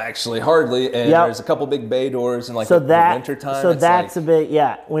don't actually, hardly. And there's a couple big bay doors in like the winter time. So that's like, a big,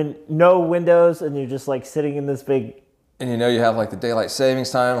 when no windows and you're just like sitting in this big. And you have like the daylight savings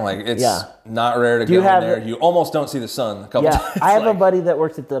time. Like, it's not rare to go in there. You almost don't see the sun a couple times. I have a buddy that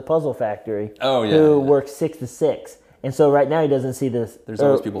works at the puzzle factory. Who works 6 to 6. And so right now he doesn't see this. There's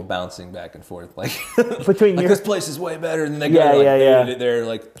always people bouncing back and forth, like between like, this place is way better, and they go they're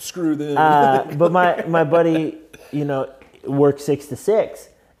like, screw them. But my buddy, works 6 to 6,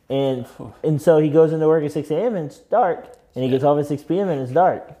 and so he goes into work at 6 a.m. and it's dark, and he gets off at 6 p.m. and it's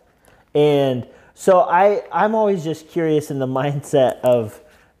dark, and so I'm always just curious in the mindset of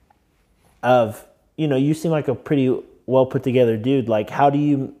you seem like a pretty well put together dude. Like, how do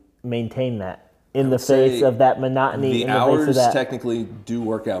you maintain that? in the face of that monotony. The in the face hours of that. technically do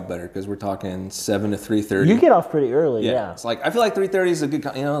work out better because we're talking 7 to 3:30. You get off pretty early, yeah. It's like I feel like 3:30 is a good,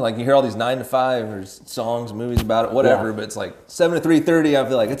 like you hear all these 9 to 5 or songs, movies about it, whatever. Yeah. But it's like 7 to 3:30. I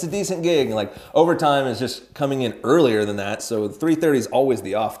feel like it's a decent gig. And like overtime is just coming in earlier than that, so 3:30 is always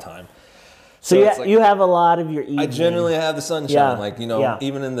the off time. So it's like, you have a lot of your evening. I generally have the sunshine, Yeah, like yeah.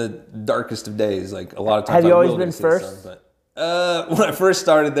 even in the darkest of days. Like a lot of times, Have you I always will been get to see the first? sun, but when I first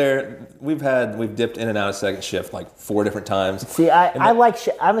started there, we've dipped in and out of second shift like 4 different times. See, I'm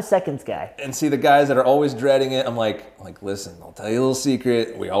a seconds guy. And see the guys that are always dreading it. I'm like, listen, I'll tell you a little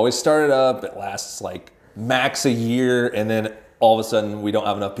secret. We always start it up. It lasts like max a year, and then all of a sudden we don't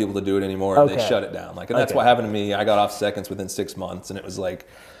have enough people to do it anymore, and they shut it down. And that's what happened to me. I got off seconds within 6 months, and it was like,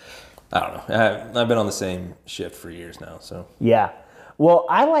 I don't know. I've been on the same shift for years now. So Yeah. Well,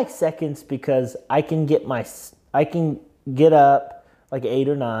 I like seconds because I can get up like 8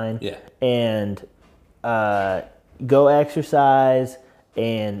 or 9 and go exercise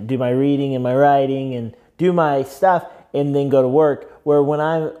and do my reading and my writing and do my stuff and then go to work. Where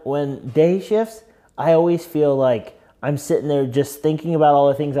when day shifts, I always feel like I'm sitting there just thinking about all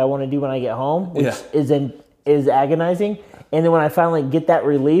the things I want to do when I get home, which is agonizing. And then when I finally get that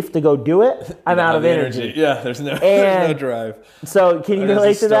relief to go do it, I'm out of energy. Yeah, there's no drive. So can you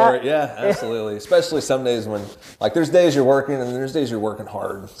relate to that? Yeah, absolutely. Especially some days when, like, there's days you're working and there's days you're working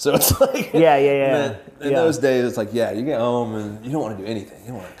hard. So it's like, yeah. In those days, it's like, you get home and you don't want to do anything.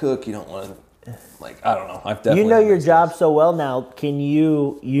 You don't want to cook. You don't want to, I don't know. I've definitely. You know your job so well now. Can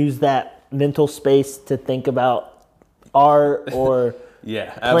you use that mental space to think about art or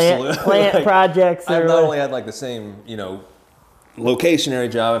absolutely. plant projects? I've not only had like the same,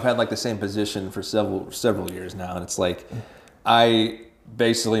 locationary job. I've had like the same position for several years now, and it's like I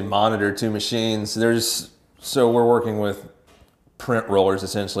basically monitor 2 machines. So we're working with print rollers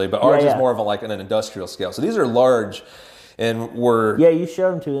essentially, but ours is more of like an industrial scale. So these are large, and you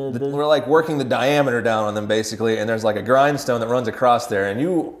showed them to me. We're like working the diameter down on them basically, and there's like a grindstone that runs across there, and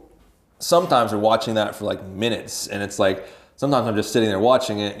you sometimes are watching that for like minutes, and it's like sometimes I'm just sitting there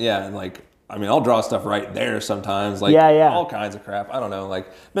watching it, and like. I'll draw stuff right there sometimes, like all kinds of crap. I don't know, like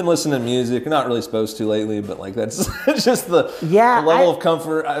been listening to music. Not really supposed to lately, but like that's just the level of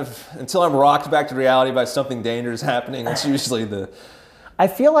comfort. Until I'm rocked back to reality by something dangerous happening. That's usually the. I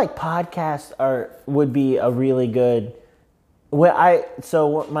feel like podcasts would be a really good.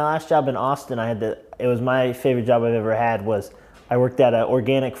 So my last job in Austin, it was my favorite job I've ever had. Was I worked at an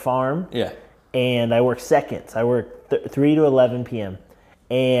organic farm. Yeah. And I worked seconds. I worked 3 to 11 p.m.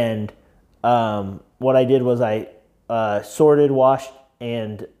 And what I did was I sorted, washed,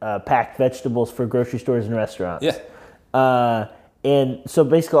 and packed vegetables for grocery stores and restaurants. Yeah. And so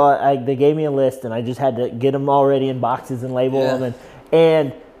basically, they gave me a list, and I just had to get them already in boxes and label them.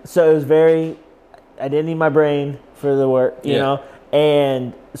 And so it was I didn't need my brain for the work, you know.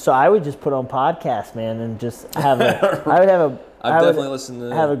 And so I would just put on podcasts, man, and just have I've definitely listened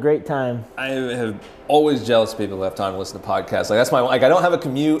to. Have a great time. I have always jealous of people who have time to listen to podcasts. Like that's I don't have a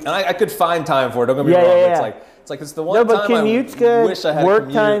commute, and I could find time for it. Don't get me wrong. Yeah. It's the one time commute's I good. wish I had work a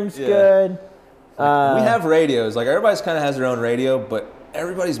commute. time's good. We have radios. Like everybody's kind of has their own radio, but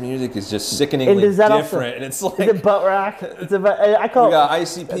everybody's music is just sickeningly different. And it's like is it butt rock? I call we got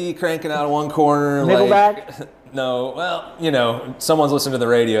ICP cranking out of one corner. Nickelback. Like, no, well, someone's listening to the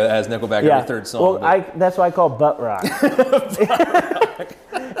radio that has Nickelback every third song. Well, that's why I call it butt rock.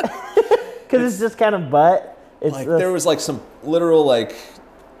 Because it's just kind of butt. There was like some literal like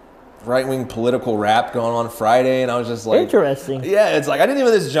right-wing political rap going on Friday, and I was just like... Interesting. Yeah, it's like, I didn't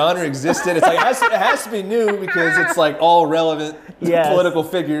even know this genre existed. It's like, it has to be new because it's like all relevant political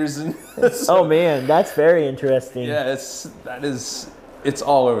figures. And oh man, that's very interesting. Yeah, it's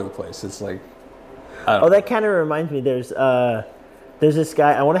all over the place. It's like... that kind of reminds me. There's this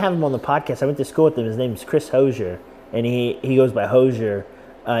guy. I want to have him on the podcast. I went to school with him. His name's Chris Hosier, and he goes by Hosier.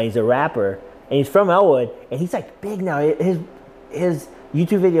 He's a rapper, and he's from Elwood, and he's like big now. His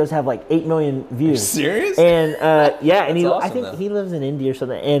YouTube videos have like 8 million views. Are you serious? And and awesome, I think he lives in India or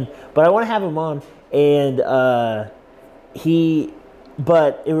something. But I want to have him on, and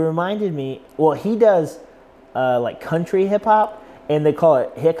But it reminded me. Well, he does like country hip hop, and they call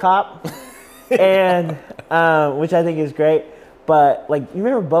it hip hop. And which I think is great, but like you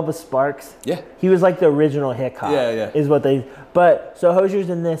remember Bubba Sparks? Yeah, he was like the original hip hop. Yeah. Is what they. But so Hosier's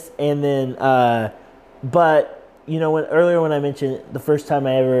in this, and then but earlier when I mentioned the first time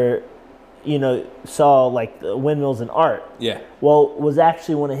I ever saw like the windmills and art. Yeah. Well, was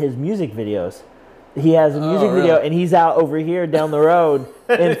actually one of his music videos. He has a music video, and he's out over here down the road,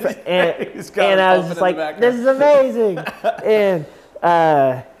 and I was just like, this is amazing, and.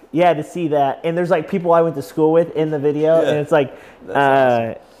 Yeah, to see that. And there's like people I went to school with in the video, Yeah. and it's like,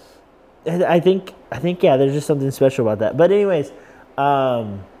 That's I think yeah, there's just something special about that. But anyways, what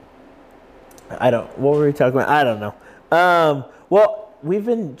were we talking about? I don't know. Well, we've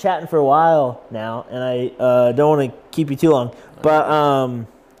been chatting for a while now, and I don't want to keep you too long. But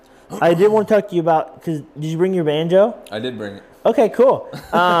I did want to talk to you about, because did you bring your banjo? I did bring it. Okay, cool.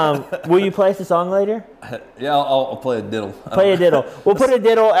 Will you play us a song later? Yeah, I'll play a diddle. Play a diddle. We'll put a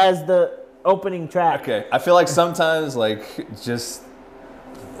diddle as the opening track. Okay. I feel like sometimes, like, just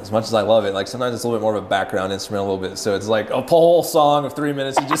as much as I love it, like sometimes it's a little bit more of a background instrument, a little bit. So it's like a whole song of 3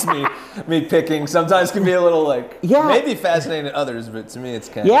 minutes and just me picking. Sometimes can be a little like, Yeah. maybe fascinating to others, but to me it's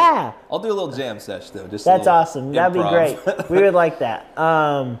kind of. Yeah. I'll do a little jam sesh though. Just a That's little awesome. That'd be improv. great. We would like that.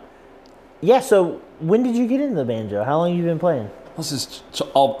 Yeah, so when did you get into the banjo? How long have you been playing? Let's just,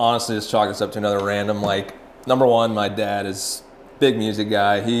 I'll honestly just chalk this up to another random, like, number one, my dad is big music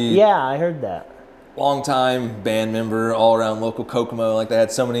guy. He Yeah, I heard that. long-time band member all around local Kokomo. Like, they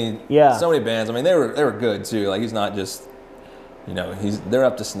had so many bands. I mean, they were good too. Like, he's not just, they're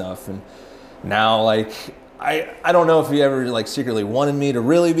up to snuff. And now, like, I don't know if he ever like secretly wanted me to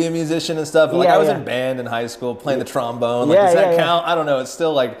really be a musician and stuff. But, like, I was in band in high school playing the trombone. Like, does that count? I don't know. It's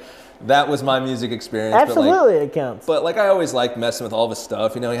still like, that was my music experience. Absolutely, it counts. But like, I always liked messing with all of his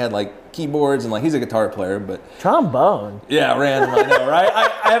stuff. He had like keyboards and like, he's a guitar player, but Trombone. yeah, random. I know, right?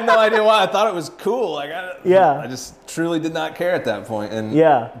 I have no idea why. I thought it was cool. Like, I just truly did not care at that point. And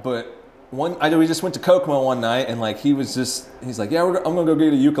but we just went to Kokomo one night, and like he's like, yeah, I'm gonna go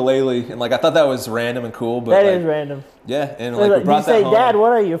get a ukulele, and like I thought that was random and cool, but that like, is random. Yeah, and like we brought did you say, that home. Dad,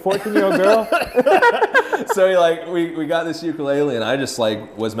 what are you, a 14-year-old girl? So we got this ukulele, and I just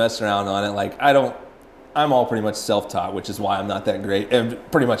like was messing around on it. Like I'm all pretty much self-taught, which is why I'm not that great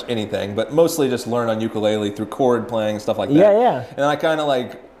at pretty much anything, but mostly just learned on ukulele through chord playing and stuff like that. Yeah. And I kind of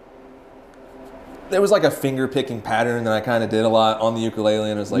like, there was like a finger picking pattern that I kind of did a lot on the ukulele,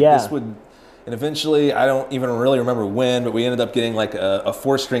 and it was like this would. And eventually, I don't even really remember when, but we ended up getting like a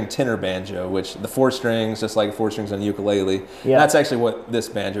 4-string tenor banjo, which the 4 strings, just like 4 strings on a ukulele. Yeah. And that's actually what this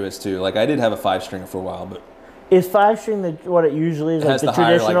banjo is too. Like, I did have a 5-stringer for a while, but is 5-string what it usually is? It like has the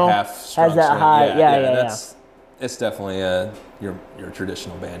higher, traditional like half string. has that string. high. Yeah. It's definitely your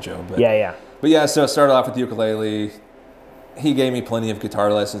traditional banjo. But But yeah, so I started off with the ukulele. He gave me plenty of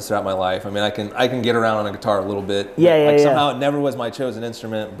guitar lessons throughout my life. I mean, I can get around on a guitar a little bit. Somehow it never was my chosen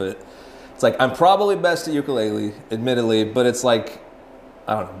instrument, but it's like I'm probably best at ukulele, admittedly, but it's like,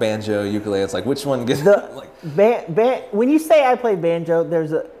 I don't know, banjo, ukulele. It's like, which one gets like when you say I play banjo,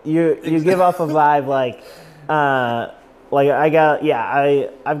 there's you give off a vibe like I've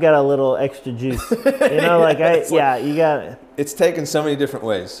got a little extra juice. You got it. It's taken so many different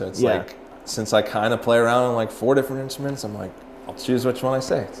ways. So it's like, since I kind of play around on like 4 different instruments, I'm like, I'll choose which one I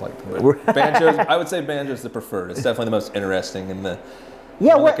say. It's like banjo. I would say banjo is the preferred. It's definitely the most interesting and the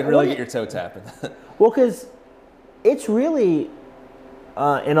one can really get your toe tapping. Well, because it's really,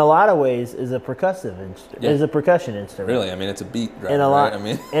 in a lot of ways, is a percussive instrument. Is a percussion instrument. Really, I mean, it's a beat driver, in a lot. Right? I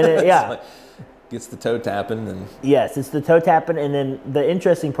mean, and like, gets the toe tapping and. Yes, it's the toe tapping, and then the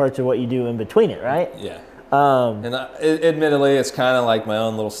interesting parts are what you do in between it, right? Yeah. And admittedly, it's kind of like my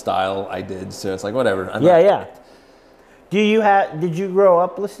own little style I did, so it's like whatever. Did you grow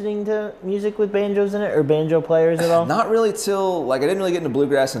up listening to music with banjos in it, or banjo players at all? Not really till, like, I didn't really get into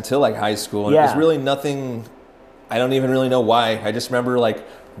bluegrass until like high school, and it was really nothing. I don't even really know why. I just remember like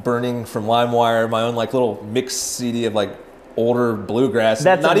burning from LimeWire my own like little mix CD of like older bluegrass.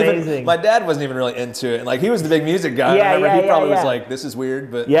 That's not amazing. Even my dad wasn't even really into it, and like he was the big music guy. I remember he probably was like, "This is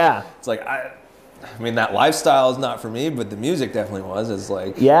weird," but it's like I mean, that lifestyle is not for me, but the music definitely was. It's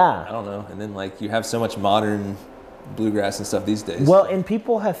like, I don't know. And then like you have so much modern bluegrass and stuff these days. Well, and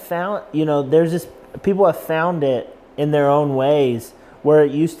people have found, people have found it in their own ways, where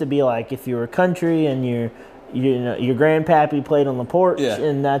it used to be like if you were country and your grandpappy played on the porch,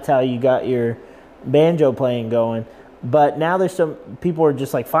 and that's how you got your banjo playing going. But now there's some people are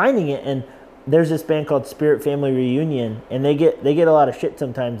just like finding it, and there's this band called Spirit Family Reunion, and they get a lot of shit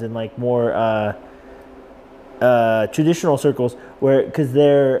sometimes in like more traditional circles, because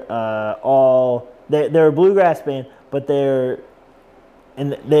they're they're a bluegrass band, but they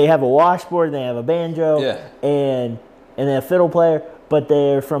have a washboard, and they have a banjo, and a fiddle player, but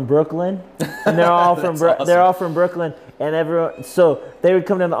they're from Brooklyn, and they're all they're all from Brooklyn, and everyone. So they would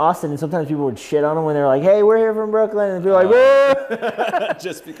come down to Austin, and sometimes people would shit on them when they're like, "Hey, we're here from Brooklyn," and people are like, "Whoa!"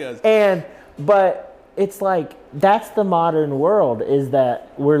 Just because. But it's like that's the modern world, is that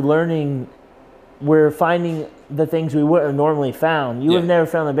we're finding the things we wouldn't have normally found. You would have never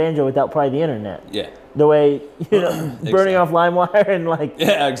found the banjo without probably the internet. Yeah. the way burning off LimeWire and like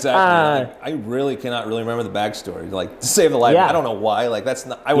Yeah, exactly. Like, I really cannot really remember the backstory. Like to save the life, Yeah. I don't know why. Like that's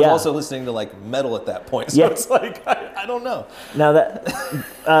not. I was Yeah. also listening to like metal at that point, so Yeah. it's like I don't know. now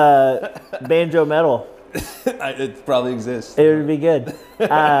that banjo metal. It probably exists. It would be good.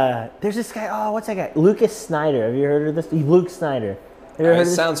 There's this guy. Oh, what's that guy? Lucas Snyder. Have you heard of this? Luke Snyder. Have you ever heard of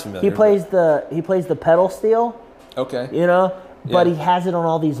this? Sounds familiar. He plays the pedal steel. Okay. But Yeah. he has it on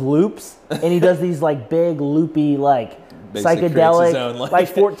all these loops, and he does these like big loopy like Basically creates his psychedelic, own, like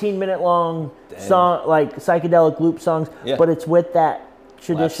 14-minute long song, like psychedelic loop songs. Yeah. But it's with that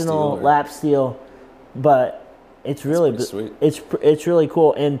traditional lap steel. But it's really pretty sweet. It's really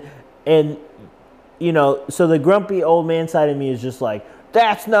cool, and so the grumpy old man side of me is just like,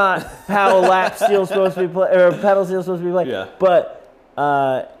 that's not how a lap steel's supposed to be played, or a pedal steel's supposed to be played. Yeah. But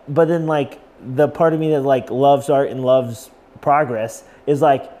then like the part of me that like loves art and loves progress is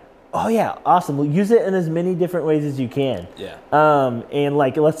like, oh yeah, awesome. Use it in as many different ways as you can. Yeah. And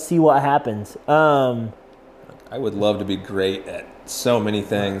like, let's see what happens. I would love to be great at so many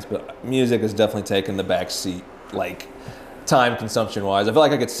things, but music has definitely taken the back seat, like time consumption wise. I feel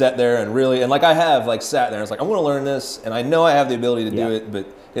like I could sit there and really, and like I have like sat there and it's like, I want to learn this, and I know I have the ability to do it, but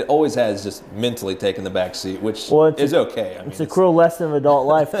it always has just mentally taken the back seat, which is okay. I mean, it's a cruel lesson of adult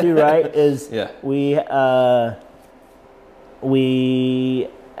life too, right? Is we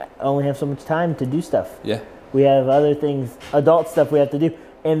only have so much time to do stuff. Yeah. We have other things, adult stuff we have to do,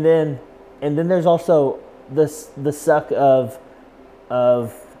 and then there's also the suck of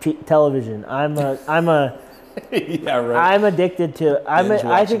television. I'm a yeah, right. I'm addicted to.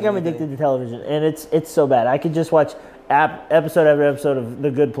 I think I'm addicted to television, and it's so bad. I could just watch episode after episode of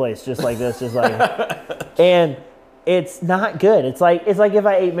The Good Place, just like this, just like, and it's not good. It's like if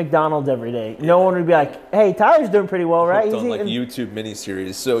I ate McDonald's every day, no one would be like, "Hey, Tyler's doing pretty well, right?" He's on like YouTube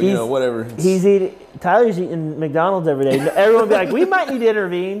miniseries, so whatever. Tyler's eating McDonald's every day. Everyone would be like, "We might need to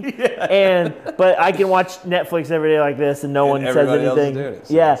intervene," but I can watch Netflix every day like this, and no one says anything. Else is doing it,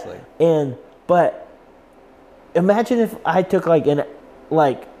 so yeah, it's but imagine if I took like an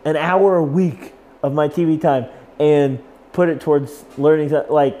hour a week of my TV time and put it towards learning,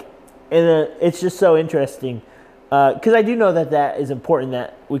 and it's just so interesting. Because I do know that is important,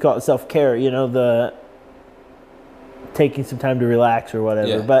 that we call it self-care, the taking some time to relax or whatever.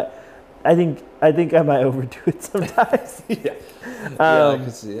 Yeah. But I think I might overdo it sometimes. Yeah, I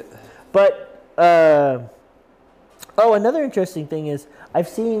can see it. But, another interesting thing is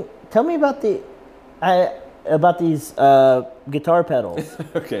tell me about these guitar pedals.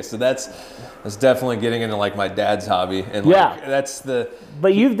 Okay, so that's definitely getting into like my dad's hobby, and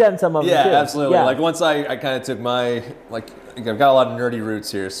But you've done some of them too. Yeah, absolutely. Yeah. Like once I kind of took my I've got a lot of nerdy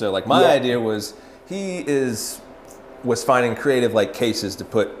roots here, so like my idea was was finding creative like cases to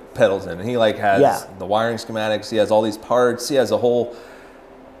put pedals in, and he like has the wiring schematics. He has all these parts. He has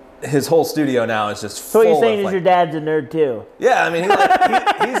his whole studio now is just so full what you're saying of, is your dad's a nerd too? Yeah, I mean,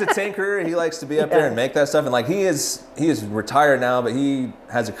 he's a tinkerer. He likes to be up there and make that stuff. And like he is retired now, but he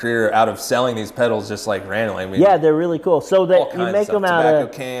has a career out of selling these pedals just like randomly. I mean, they're really cool. So that you make them out tobacco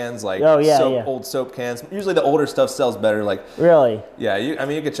of cans, like old soap cans. Usually the older stuff sells better. Like really? Yeah, you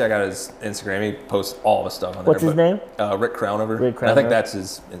can check out his Instagram. He posts all the stuff on there. What's his name? Rick Crownover. Rick Crownover. I think that's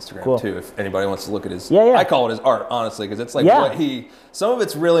his Instagram too. If anybody wants to look at his, I call it his art, honestly, because it's like what he. Some of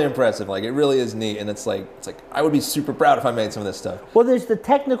it's really impressive. Like it really is neat, and it's like I would be super proud if I made some of this stuff. Well, there's the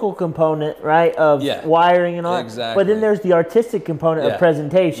technical component, right, of wiring and all. Exactly. But then there's the artistic component of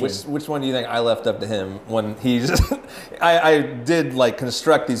presentation. Which one do you think I left up to him when he's? I did like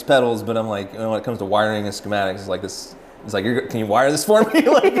construct these pedals, but I'm like, when it comes to wiring and schematics, it's like this. It's like, can you wire this for me?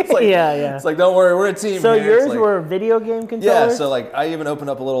 Like, it's like, It's like, don't worry, we're a team. So here. yours were video game controllers? Yeah. So like, I even opened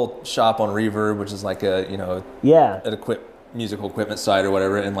up a little shop on Reverb, which is like an musical equipment site or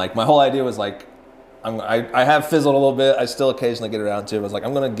whatever. And like, my whole idea was like, I have fizzled a little bit. I still occasionally get around to it. I was like,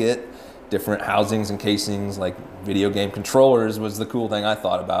 I'm gonna get different housings and casings, like video game controllers was the cool thing I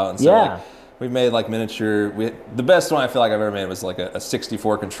thought about. And so like, we made like miniature. The best one I feel like I've ever made was like a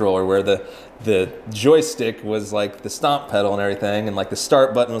 64 controller where the joystick was like the stomp pedal and everything, and like the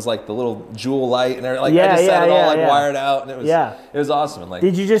start button was like the little jewel light and everything. Like I just had it all wired out, and it was awesome. And like,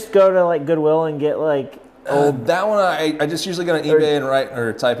 did you just go to like Goodwill and get like old? That one I just usually go on eBay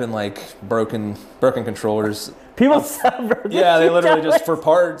and type in like broken controllers. People sell broken. Yeah, they literally just for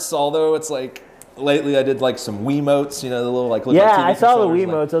parts. Although it's like. Lately, I did like some Wiimotes, the little like. Look like TV I saw the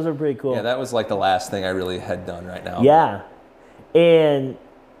Wiimotes. Like, those are pretty cool. Yeah, that was like the last thing I really had done right now. Yeah, and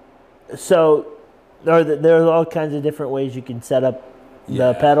so there's all kinds of different ways you can set up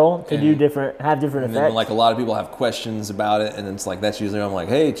the pedal to have different And effects. then, like, a lot of people have questions about it, and it's like, that's usually, I'm like,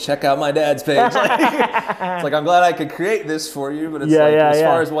 hey, check out my dad's page. Like, it's like, I'm glad I could create this for you, but it's as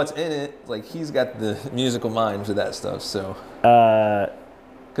far as what's in it, like, he's got the musical mind for that stuff, so.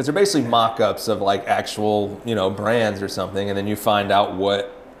 Because they're basically mock-ups of, like, actual, brands or something, and then you find out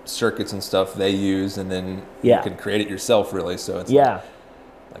what circuits and stuff they use, and then you can create it yourself, really, so it's like,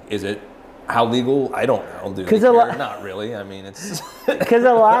 is it how legal? I don't know. Do they care? Not really. I mean, it's because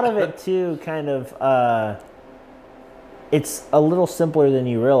a lot of it too, kind of, it's a little simpler than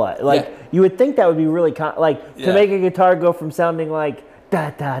you realize. Like you would think that would be really to make a guitar go from sounding like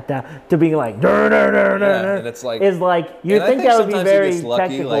da da da to being like dur dur dur dur. And it's like you'd think that would be very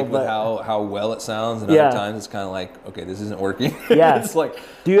lucky, technical, like but with how well it sounds, and other times it's kind of like, okay, this isn't working. Yeah. It's like.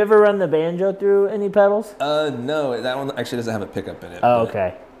 Do you ever run the banjo through any pedals? No, that one actually doesn't have a pickup in it. Oh,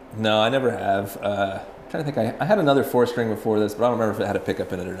 okay. No, I never have. I'm trying to think. I had another 4-string before this, but I don't remember if it had a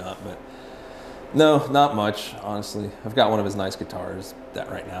pickup in it or not. But no, not much, honestly. I've got one of his nice guitars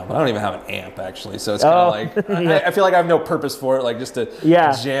right now, but I don't even have an amp actually. So it's kind of like I feel like I have no purpose for it, like just to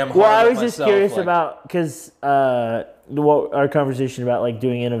jam hard. Well, I was with just myself, curious like, about because what our conversation about like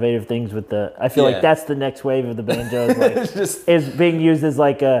doing innovative things with the. I feel like that's the next wave of the banjo is being used as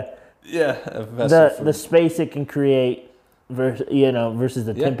like a the space it can create. Versus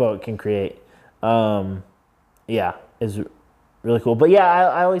the tempo it can create, is really cool. But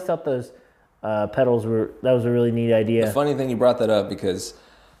I always thought those pedals that was a really neat idea. The funny thing you brought that up because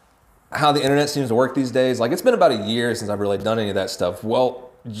how the internet seems to work these days, like it's been about a year since I've really done any of that stuff. Well,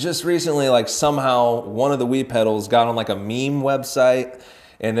 just recently, like somehow one of the Wii pedals got on like a meme website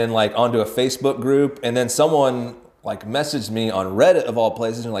and then like onto a Facebook group, and then someone like messaged me on Reddit of all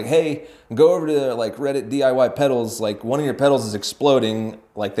places and like, hey, go over to like Reddit DIY pedals, like one of your pedals is exploding,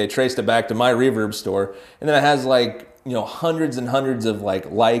 like they traced it back to my Reverb store, and then it has like hundreds and hundreds of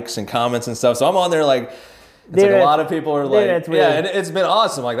like likes and comments and stuff, so I'm on there like, it's like a lot of people are like, and it's been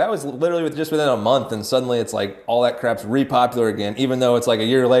awesome. Like that was literally within a month, and suddenly it's like all that crap's re-popular again, even though it's like a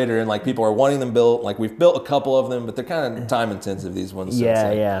year later, and like people are wanting them built. Like we've built a couple of them, but they're kind of time intensive, these ones. So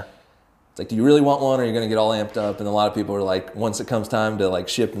it's like, do you really want one, or are you going to get all amped up? And a lot of people are like, once it comes time to like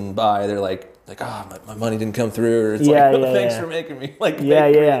ship and buy, they're like, my money didn't come through, or it's thanks for making me like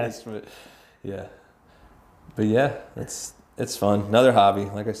this. But it's fun. Another hobby,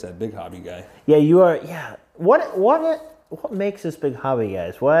 like I said, big hobby guy. Yeah, you are. Yeah, what makes us big hobby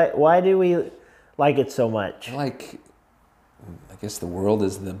guys? Why do we like it so much? I guess the world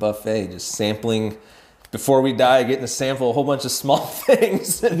is the buffet, just sampling. Before we die, getting to sample a whole bunch of small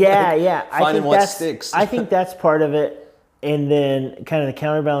things. Finding what sticks. I think that's part of it. And then kind of the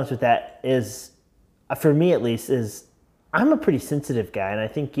counterbalance with that is, for me at least, is I'm a pretty sensitive guy. And I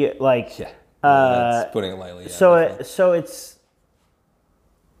think that's putting it lightly. Yeah, so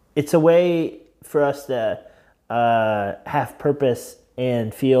it's a way for us to have purpose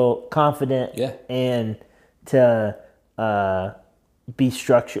and feel confident and to be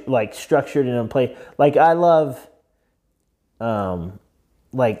structured and in play. Like I love,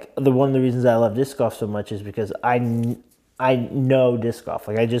 like one of the reasons I love disc golf so much is because I know disc golf.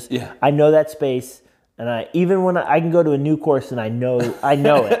 Like I know that space, and even when I can go to a new course and I know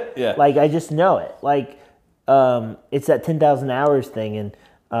it. Like I just know it. Like it's that 10,000 hours thing, and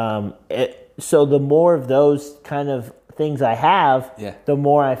so the more of those kind of things I have, the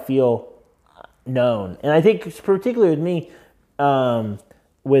more I feel known. And I think particularly with me.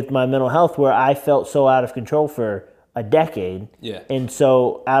 With my mental health, where I felt so out of control for a decade, and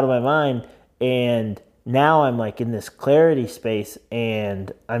so out of my mind, and now I'm like in this clarity space,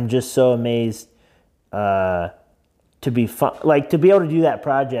 and I'm just so amazed to be fun, like to be able to do that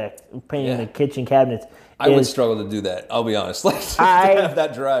project, painting the kitchen cabinets. I would struggle to do that. I'll be honest. Like to have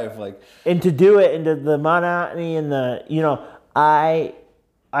that drive, like, and to do it, and the monotony, and I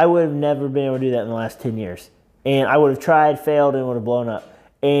would have never been able to do that in the last 10 years. And I would have tried, failed, and would have blown up.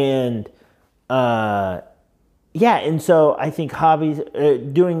 And and so I think hobbies,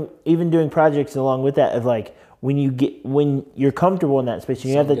 doing projects along with that, of like when you're comfortable in that space,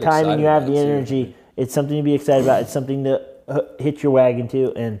 and you have the time and you have the energy, it's something to be excited about. It's something to hit your wagon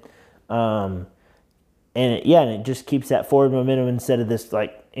to, and it just keeps that forward momentum instead of this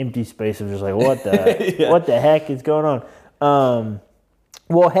like empty space of just like what the what the heck is going on.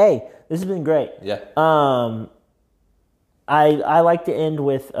 Well, hey. This has been great. Yeah. I like to end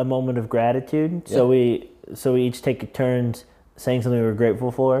with a moment of gratitude. Yeah. So we each take turns saying something we're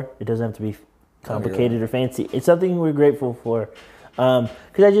grateful for. It doesn't have to be complicated or fancy. It's something we're grateful for. Because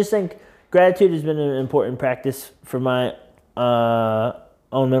I just think gratitude has been an important practice for my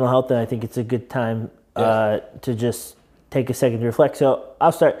own mental health, and I think it's a good time to just take a second to reflect. So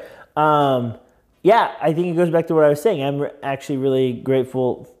I'll start. Yeah, I think it goes back to what I was saying. I'm actually really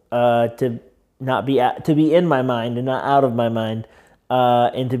grateful to not be to be in my mind and not out of my mind,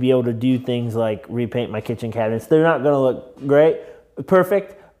 and to be able to do things like repaint my kitchen cabinets. They're not going to look great,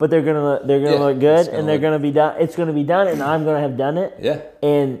 perfect, but they're gonna look good, and they're gonna be done. It's gonna be done, and I'm gonna have done it. Yeah.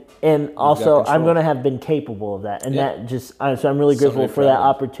 And also I'm gonna have been capable of that, and that just so I'm really grateful for that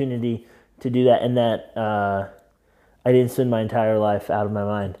opportunity to do that, and that I didn't spend my entire life out of my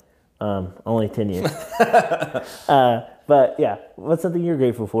mind. Only 10 years. But yeah, what's something you're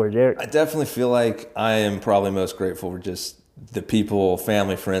grateful for, Derek? I definitely feel like I am probably most grateful for just the people,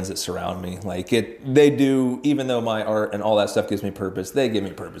 family, friends that surround me. Like they do, even though my art and all that stuff gives me purpose, they give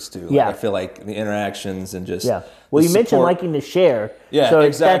me purpose too. Like, I feel like the interactions and just Well, you mentioned liking to share. Yeah, so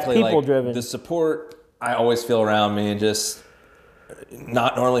exactly. That's people like, driven. The support I always feel around me, and just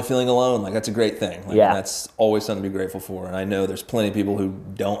not normally feeling alone. Like that's a great thing. Like, that's always something to be grateful for. And I know there's plenty of people who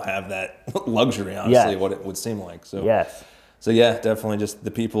don't have that luxury. Honestly, what it would seem like. So So yeah, definitely just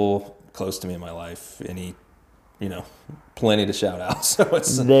the people close to me in my life. Plenty to shout out. So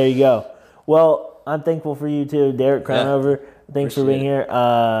it's there you go. Well, I'm thankful for you too, Derek Crownover. Thanks for being here.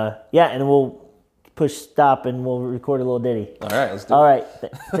 And we'll push stop and we'll record a little ditty. All right, let's do it. All right.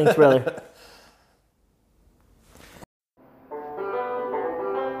 Thanks, brother.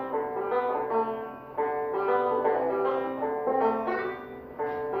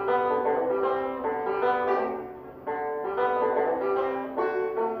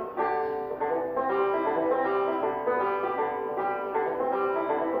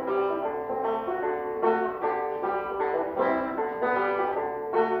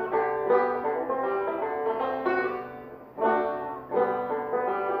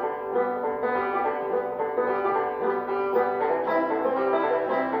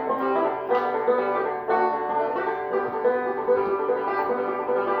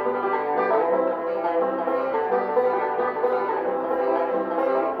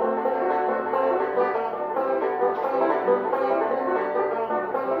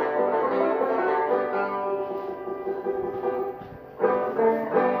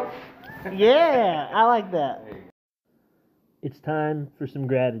 Yeah, I like that. It's time for some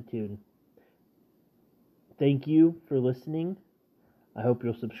gratitude. Thank you for listening. I hope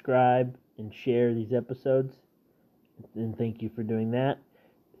you'll subscribe and share these episodes. And thank you for doing that.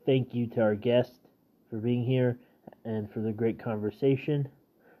 Thank you to our guest for being here and for the great conversation.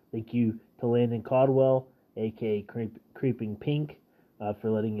 Thank you to Landon Caldwell, aka Creeping Pink,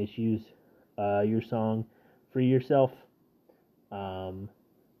 for letting us use your song, Free Yourself,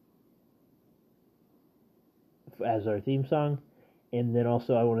 as our theme song. And then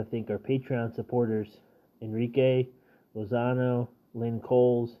also I want to thank our Patreon supporters, Enrique Lozano, Lynn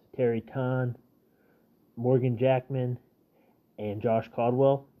Coles, Terry Ton, Morgan Jackman, and Josh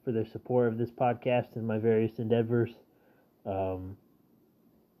Caldwell for their support of this podcast and my various endeavors. And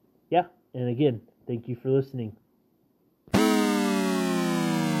again, thank you for listening.